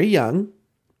she's very young.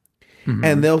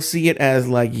 And they'll see it as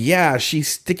like, yeah, she's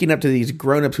sticking up to these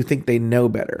grown-ups who think they know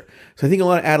better. So I think a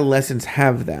lot of adolescents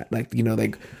have that. Like, we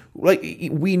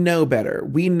know better.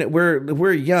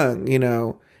 We're young,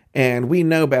 and we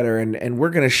know better, and we're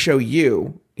going to show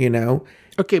you.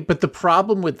 Okay, but the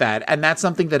problem with that, and that's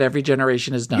something that every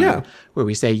generation has done, where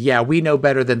we say, yeah, we know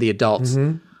better than the adults.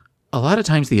 A lot of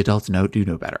times the adults do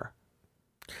know better.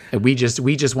 And we just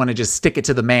want to just stick it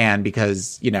to the man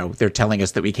because, they're telling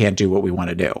us that we can't do what we want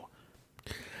to do.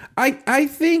 I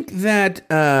think that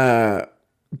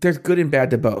there's good and bad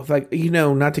to both. Like,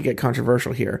 not to get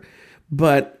controversial here,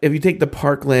 but if you take the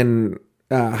Parkland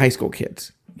high school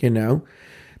kids,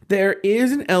 there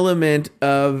is an element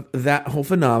of that whole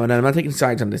phenomenon. I'm not taking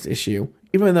sides on this issue,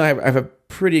 even though I have a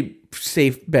pretty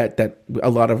safe bet that a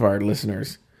lot of our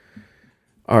listeners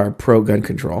are pro gun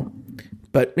control,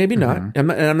 but maybe not. I'm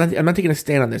not taking a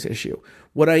stand on this issue.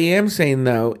 What I am saying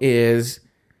though is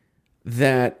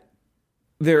that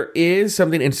there is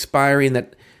something inspiring,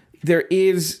 that there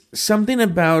is something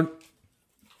about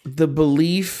the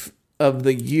belief of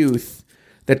the youth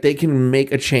that they can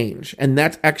make a change. And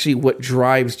that's actually what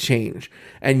drives change.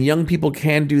 And young people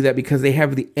can do that because they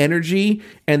have the energy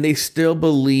and they still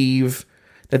believe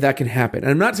that can happen.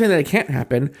 And I'm not saying that it can't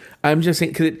happen. I'm just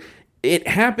saying because it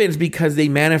happens because they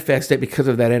manifest it because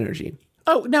of that energy.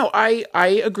 Oh, no,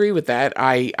 I agree with that.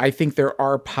 I think there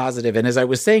are positive, and as I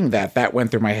was saying that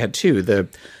went through my head too,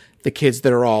 the kids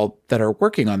that are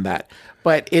working on that.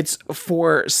 But it's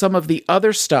for some of the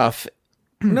other stuff.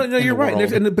 No, you're right.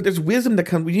 But there's wisdom that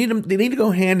comes. They need to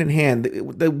go hand in hand.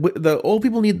 The old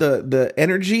people need the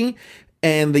energy,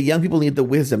 and the young people need the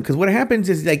wisdom. Because what happens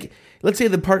is, like, let's say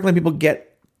the Parkland people get.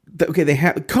 They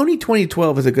have Kony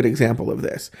 2012 is a good example of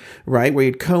this, right?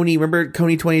 Where remember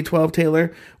Kony 2012,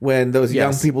 Taylor, when those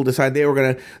young people decided they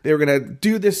were gonna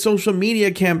do this social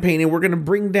media campaign and we're gonna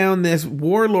bring down this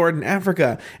warlord in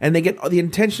Africa, and they get the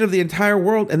intention of the entire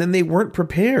world, and then they weren't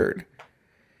prepared,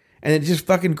 and it just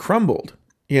fucking crumbled,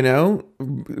 not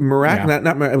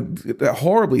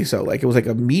horribly so. Like it was like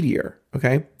a meteor,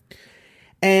 okay?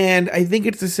 And I think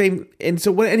it's the same. And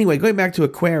so anyway, going back to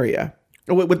Aquaria.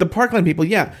 With the Parkland people,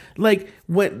 yeah, like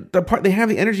when they have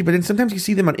the energy, but then sometimes you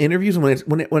see them on interviews, and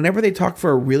whenever they talk for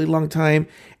a really long time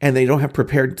and they don't have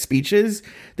prepared speeches,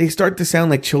 they start to sound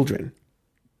like children.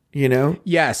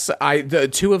 Yes, the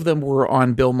two of them were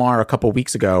on Bill Maher a couple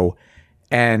weeks ago,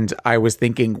 and I was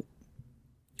thinking,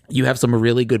 you have some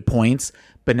really good points,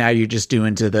 but now you're just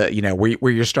doing to the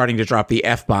where you're starting to drop the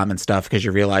F-bomb and stuff because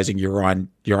you're realizing you're on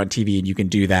TV and you can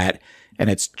do that, and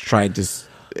it's trying to.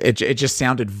 It just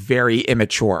sounded very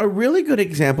immature. A really good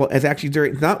example is actually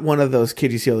during, not one of those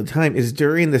kids you see all the time, is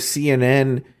during the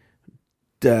CNN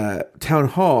town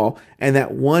hall, and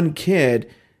that one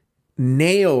kid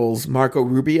nails Marco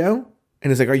Rubio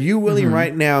and is like, are you willing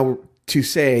right now to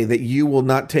say that you will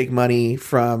not take money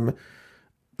from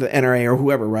the NRA or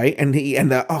whoever, right? And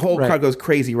the whole crowd goes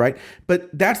crazy, right? But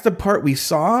that's the part we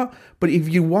saw. But if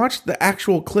you watch the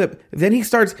actual clip, then he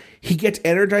gets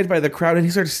energized by the crowd and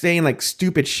he starts saying like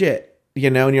stupid shit,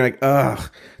 and you're like,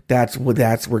 ugh, that's where you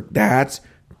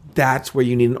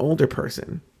need an older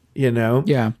person,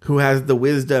 yeah, who has the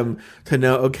wisdom to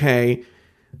know, okay,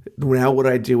 now what do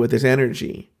I do with this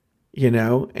energy,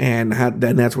 and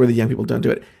then that's where the young people don't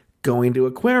do it. Going to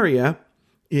Aquaria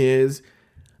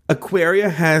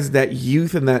has that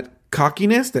youth and that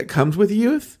cockiness that comes with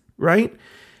youth, right?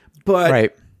 But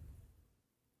right.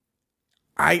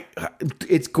 I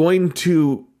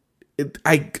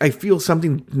feel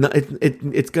something.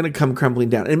 It's going to come crumbling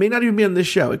down. It may not even be on this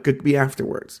show. It could be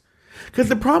afterwards. Because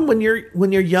the problem when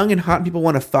you're young and hot and people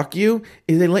want to fuck you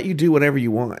is they let you do whatever you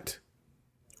want.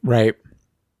 Right.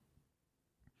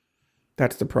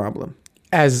 That's the problem.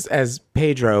 As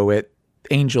Pedro at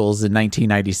Angels in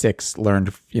 1996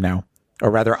 learned, or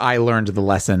rather, I learned the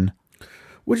lesson.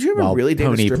 Would you ever really date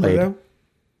a stripper though?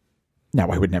 No,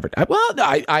 I would never.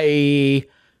 I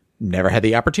never had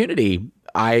the opportunity.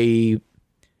 I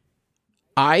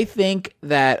think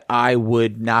that I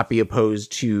would not be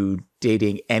opposed to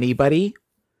dating anybody.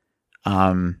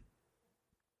 Getting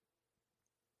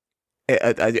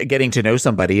to know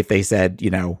somebody, if they said,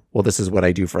 well, this is what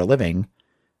I do for a living,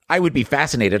 I would be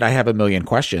fascinated. I have a million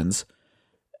questions.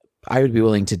 I would be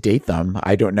willing to date them.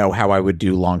 I don't know how I would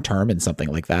do long term in something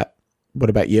like that. What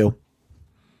about you?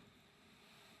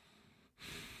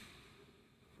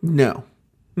 No,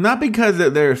 not because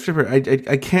they're a stripper. I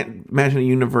can't imagine a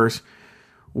universe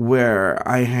where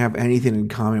I have anything in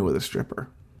common with a stripper.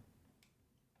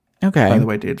 Okay. By the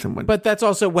way, I dated someone. But that's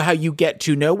also how you get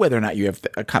to know whether or not you have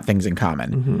things in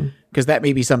common. Because that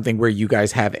may be something where you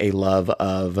guys have a love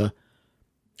of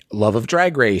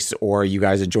Drag Race, or you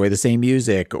guys enjoy the same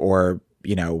music, or,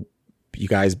 you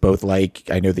guys both like,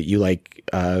 I know that you like,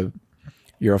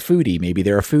 you're a foodie. Maybe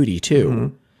they're a foodie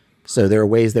too. So there are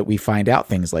ways that we find out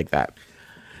things like that.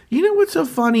 You know what's so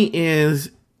funny is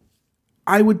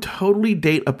I would totally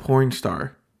date a porn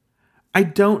star. I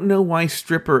don't know why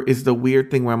stripper is the weird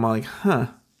thing where I'm like,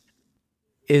 huh.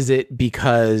 Is it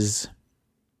because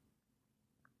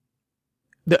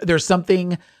there's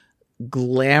something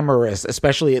glamorous,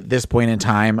 especially at this point in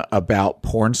time, about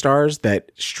porn stars,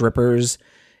 that strippers,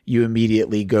 you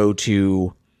immediately go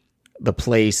to the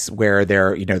place where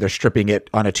they're stripping it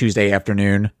on a Tuesday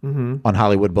afternoon on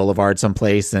Hollywood Boulevard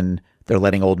someplace, and they're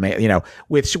letting old man,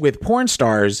 with porn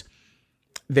stars,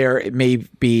 there may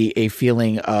be a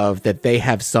feeling of that they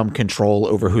have some control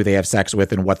over who they have sex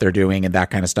with and what they're doing and that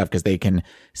kind of stuff, because they can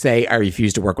say, I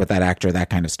refuse to work with that actor,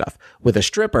 that kind of stuff. With a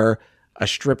stripper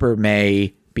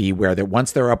may be where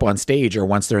once they're up on stage, or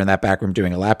once they're in that back room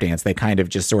doing a lap dance, they kind of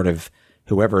just sort of,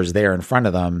 whoever's there in front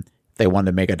of them, they want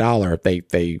to make $1,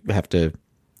 they have to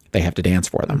dance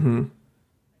for them.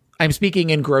 I'm speaking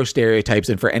in gross stereotypes,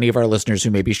 and for any of our listeners who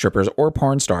may be strippers or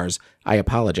porn stars, I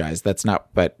apologize. That's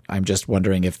not, but I'm just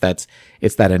wondering if it's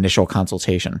that initial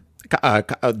consultation.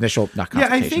 Not consultation. Yeah,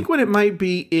 I think what it might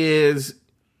be is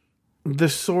the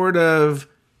sort of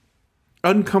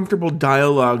uncomfortable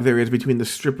dialogue there is between the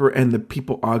stripper and the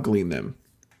people ogling them.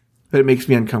 That it makes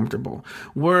me uncomfortable.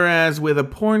 Whereas with a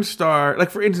porn star, like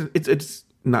for instance, it's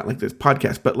not like this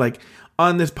podcast, but like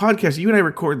on this podcast, you and I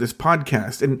record this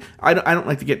podcast, and I don't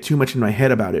like to get too much in my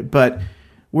head about it, but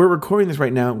we're recording this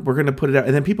right now. We're going to put it out,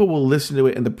 and then people will listen to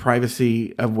it in the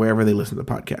privacy of wherever they listen to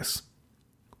the podcast.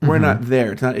 We're not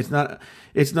there. It's not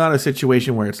a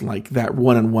situation where it's like that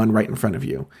one-on-one right in front of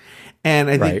you. And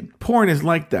I think porn is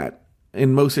like that.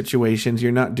 In most situations,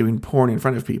 you're not doing porn in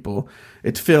front of people.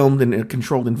 It's filmed in a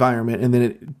controlled environment, and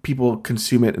then people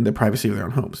consume it in the privacy of their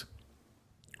own homes.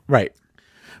 Right.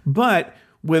 But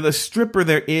with a stripper,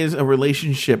 there is a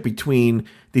relationship between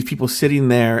these people sitting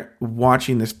there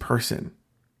watching this person.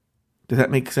 Does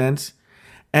that make sense?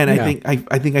 And I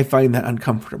think I find that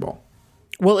uncomfortable.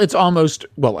 Well, it's almost,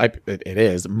 it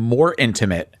is more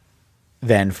intimate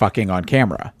than fucking on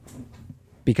camera.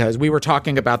 Because we were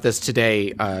talking about this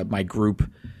today, my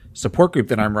support group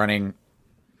that I'm running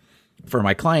for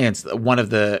my clients, one of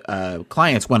the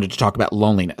clients wanted to talk about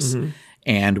loneliness. Mm-hmm.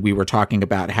 And we were talking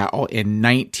about how in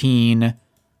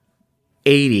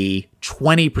 1980,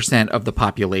 20% of the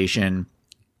population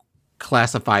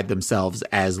classified themselves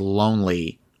as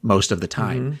lonely most of the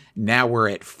time. Mm-hmm. Now we're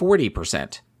at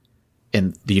 40%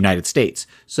 in the United States.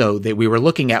 So we were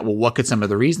looking at, well, what could some of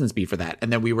the reasons be for that?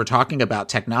 And then we were talking about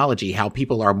technology, how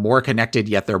people are more connected,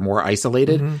 yet they're more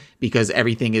isolated because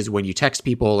everything is when you text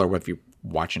people or if you're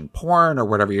watching porn or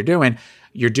whatever you're doing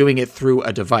it through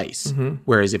a device. Mm-hmm.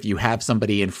 Whereas if you have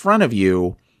somebody in front of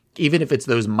you, even if it's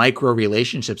those micro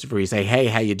relationships where you say, hey,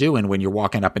 how you doing when you're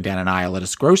walking up and down an aisle at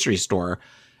a grocery store,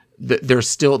 there is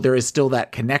still that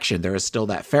connection. There is still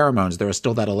that pheromones. There is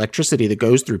still that electricity that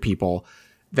goes through people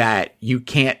that you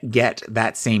can't get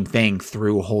that same thing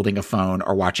through holding a phone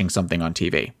or watching something on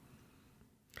TV.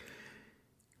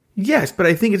 Yes, but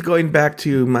I think it's going back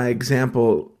to my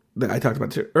example that I talked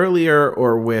about earlier,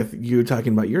 or with you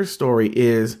talking about your story,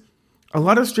 is a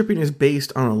lot of stripping is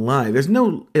based on a lie. There's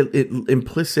no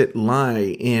implicit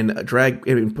lie in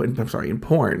in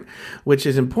porn, which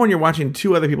is in porn you're watching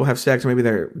two other people have sex, or maybe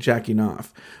they're jacking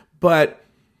off. But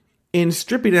in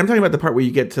stripping, I'm talking about the part where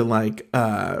you get to like,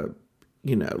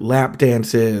 lap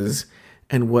dances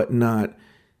and whatnot.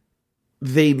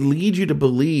 They lead you to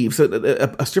believe. So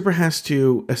a stripper has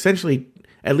to essentially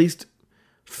at least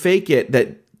fake it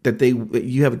that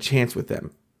you have a chance with them.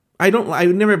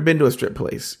 I've never been to a strip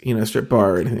place, a strip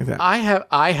bar or anything like that.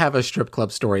 I have a strip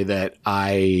club story that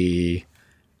I'll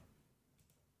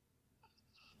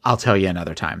tell you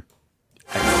another time.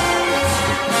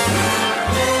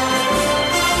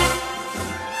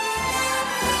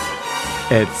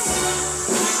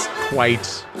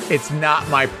 It's not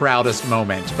my proudest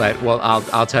moment, but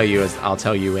I'll tell you about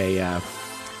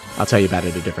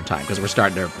it a different time because we're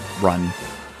starting to run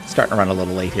a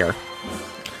little late here.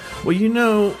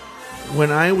 Well,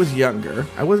 when I was younger,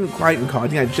 I wasn't quite in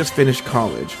college. I think I just finished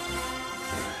college.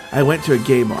 I went to a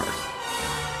gay bar,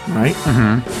 right?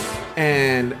 Mm-hmm.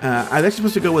 And I was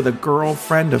supposed to go with a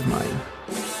girlfriend of mine.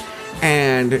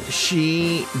 And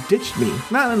she ditched me.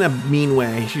 Not in a mean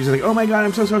way. She was like, oh my God,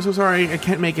 I'm so sorry. I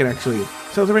can't make it, actually.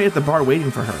 So I was already at the bar waiting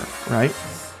for her, right?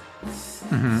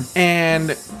 Mm-hmm.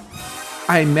 And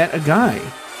I met a guy.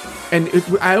 And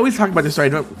I always talk about this story.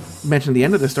 I don't mention the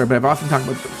end of the story, but I've often talked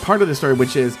about part of the story,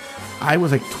 which is I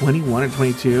was like 21 or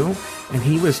 22, and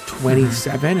he was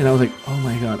 27. Mm-hmm. And I was like, oh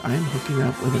my God, I'm hooking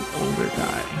up with an older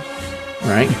guy,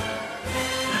 right?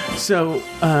 So,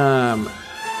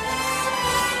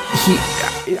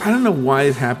 I don't know why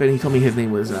this happened. He told me his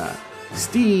name was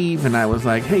Steve, and I was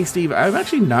like, hey, Steve, I'm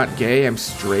actually not gay. I'm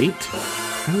straight.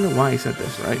 I don't know why he said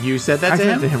this, right? You said that to him? I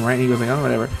said it to him, right? And he was like, oh,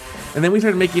 whatever. And then we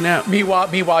started making out.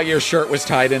 Meanwhile, your shirt was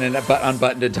tied in and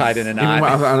unbuttoned and tied in a knot.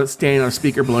 I was standing on a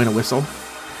speaker blowing a whistle.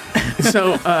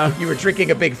 So you were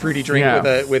drinking a big fruity drink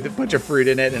with a bunch of fruit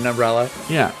in it and an umbrella.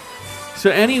 Yeah. So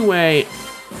anyway,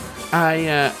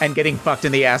 and getting fucked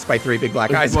in the ass by three big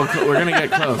black eyes. Well, we're gonna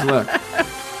get close. Look.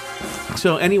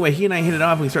 So anyway, he and I hit it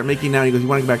off, and we started making out. He goes, you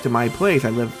want to go back to my place? I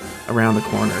live around the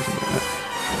corner or something like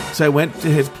that. So I went to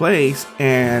his place,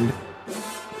 and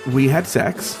we had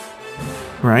sex,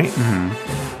 right?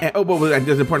 Mm-hmm. And, there's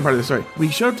an important part of the story. We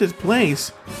showed up to his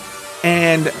place,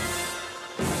 and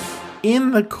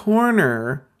in the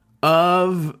corner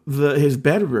of his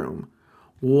bedroom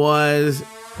was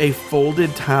a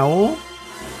folded towel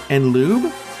and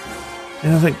lube.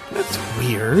 And I was like, that's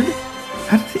weird.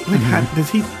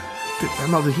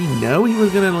 Did he know he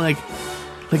was gonna like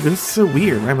this is so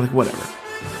weird, right? I'm like, whatever.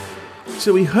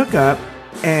 So we hook up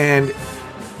and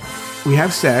we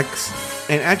have sex,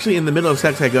 and actually in the middle of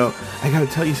sex I go, I gotta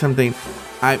tell you something.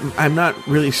 I'm not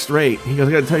really straight. He goes,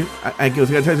 I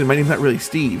gotta tell you, my name's not really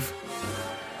Steve.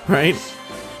 Right?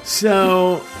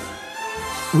 So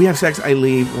we have sex, I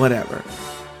leave, whatever.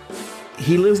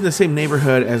 He lives in the same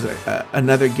neighborhood as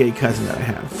another gay cousin that I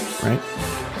have, right?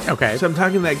 Okay. So I'm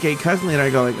talking to that gay cousin later. I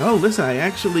go like, oh, listen,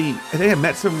 I think I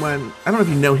met someone. I don't know if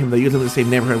you know him, though. You live in the same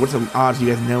neighborhood. What's the odds of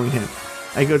you guys knowing him?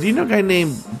 I go, do you know a guy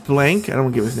named Blank? I don't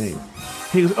want to give his name.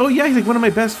 He goes, oh, yeah, he's like one of my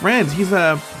best friends. He's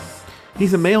a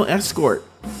male escort.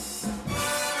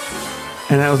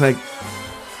 And I was like,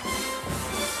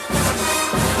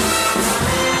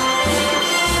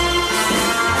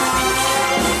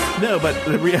 no, but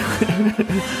the reality,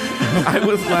 I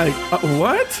was like,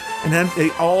 what? And then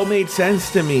it all made sense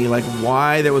to me, like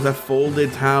why there was a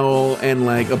folded towel and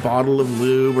like a bottle of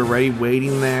lube already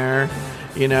waiting there,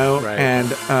 you know? Right. And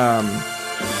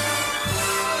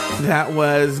that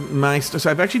was my so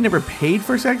I've actually never paid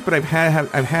for sex, but I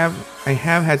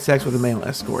have had sex with a male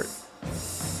escort.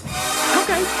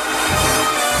 Okay.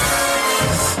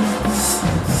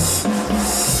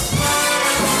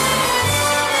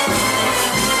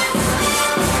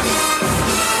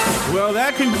 Well,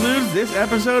 that concludes this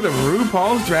episode of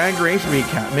RuPaul's Drag Race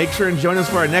Recap. Make sure and join us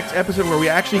for our next episode where we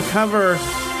actually cover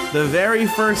the very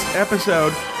first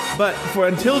episode. But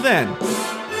until then,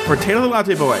 for Taylor the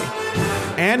Latte Boy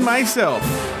and myself,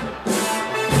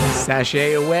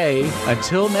 sashay away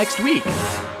until next week.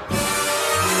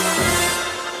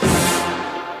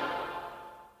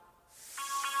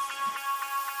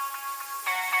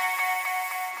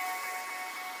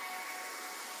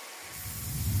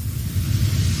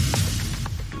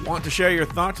 Want to share your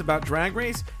thoughts about Drag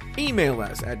Race? Email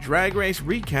us at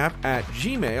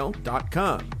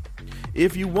dragracerecap@gmail.com.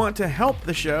 If you want to help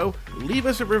the show, leave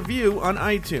us a review on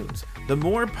iTunes. The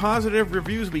more positive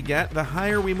reviews we get, the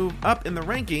higher we move up in the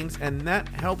rankings, and that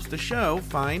helps the show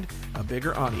find a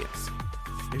bigger audience.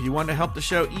 If you want to help the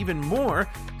show even more,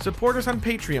 support us on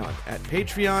Patreon at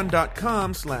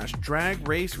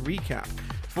patreon.com/dragracerecap.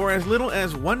 For as little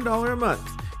as $1 a month,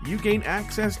 you gain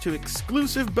access to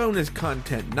exclusive bonus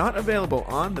content not available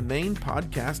on the main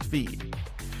podcast feed.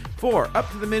 For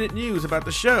up-to-the-minute news about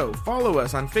the show, follow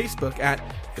us on Facebook at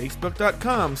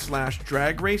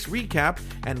facebook.com/dragracerecap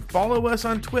and follow us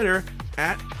on Twitter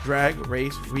at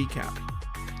dragracerecap.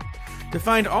 To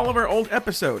find all of our old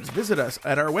episodes, visit us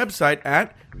at our website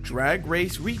at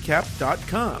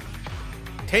dragracerecap.com.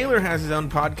 Taylor has his own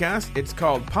podcast. It's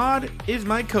called Pod Is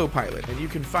My Co-Pilot, and you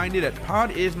can find it at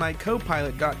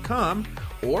podismycopilot.com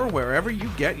or wherever you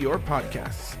get your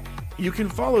podcasts. You can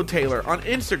follow Taylor on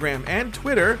Instagram and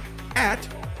Twitter at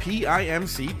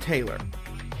PIMCTaylor.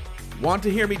 Want to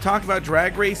hear me talk about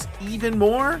Drag Race even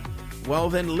more?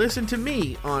 Well, then listen to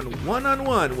me on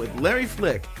One-on-One with Larry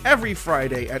Flick every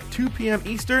Friday at 2 p.m.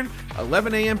 Eastern,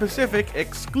 11 a.m. Pacific,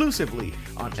 exclusively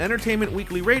on Entertainment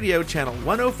Weekly Radio, Channel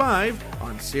 105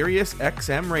 on Sirius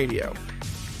XM Radio.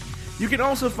 You can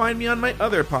also find me on my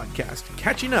other podcast,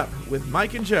 Catching Up with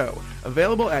Mike and Joe,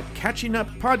 available at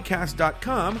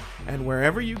catchinguppodcast.com and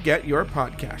wherever you get your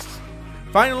podcasts.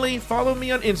 Finally, follow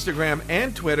me on Instagram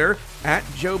and Twitter at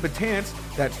Joe Betance,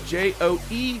 that's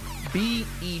JoeBetance.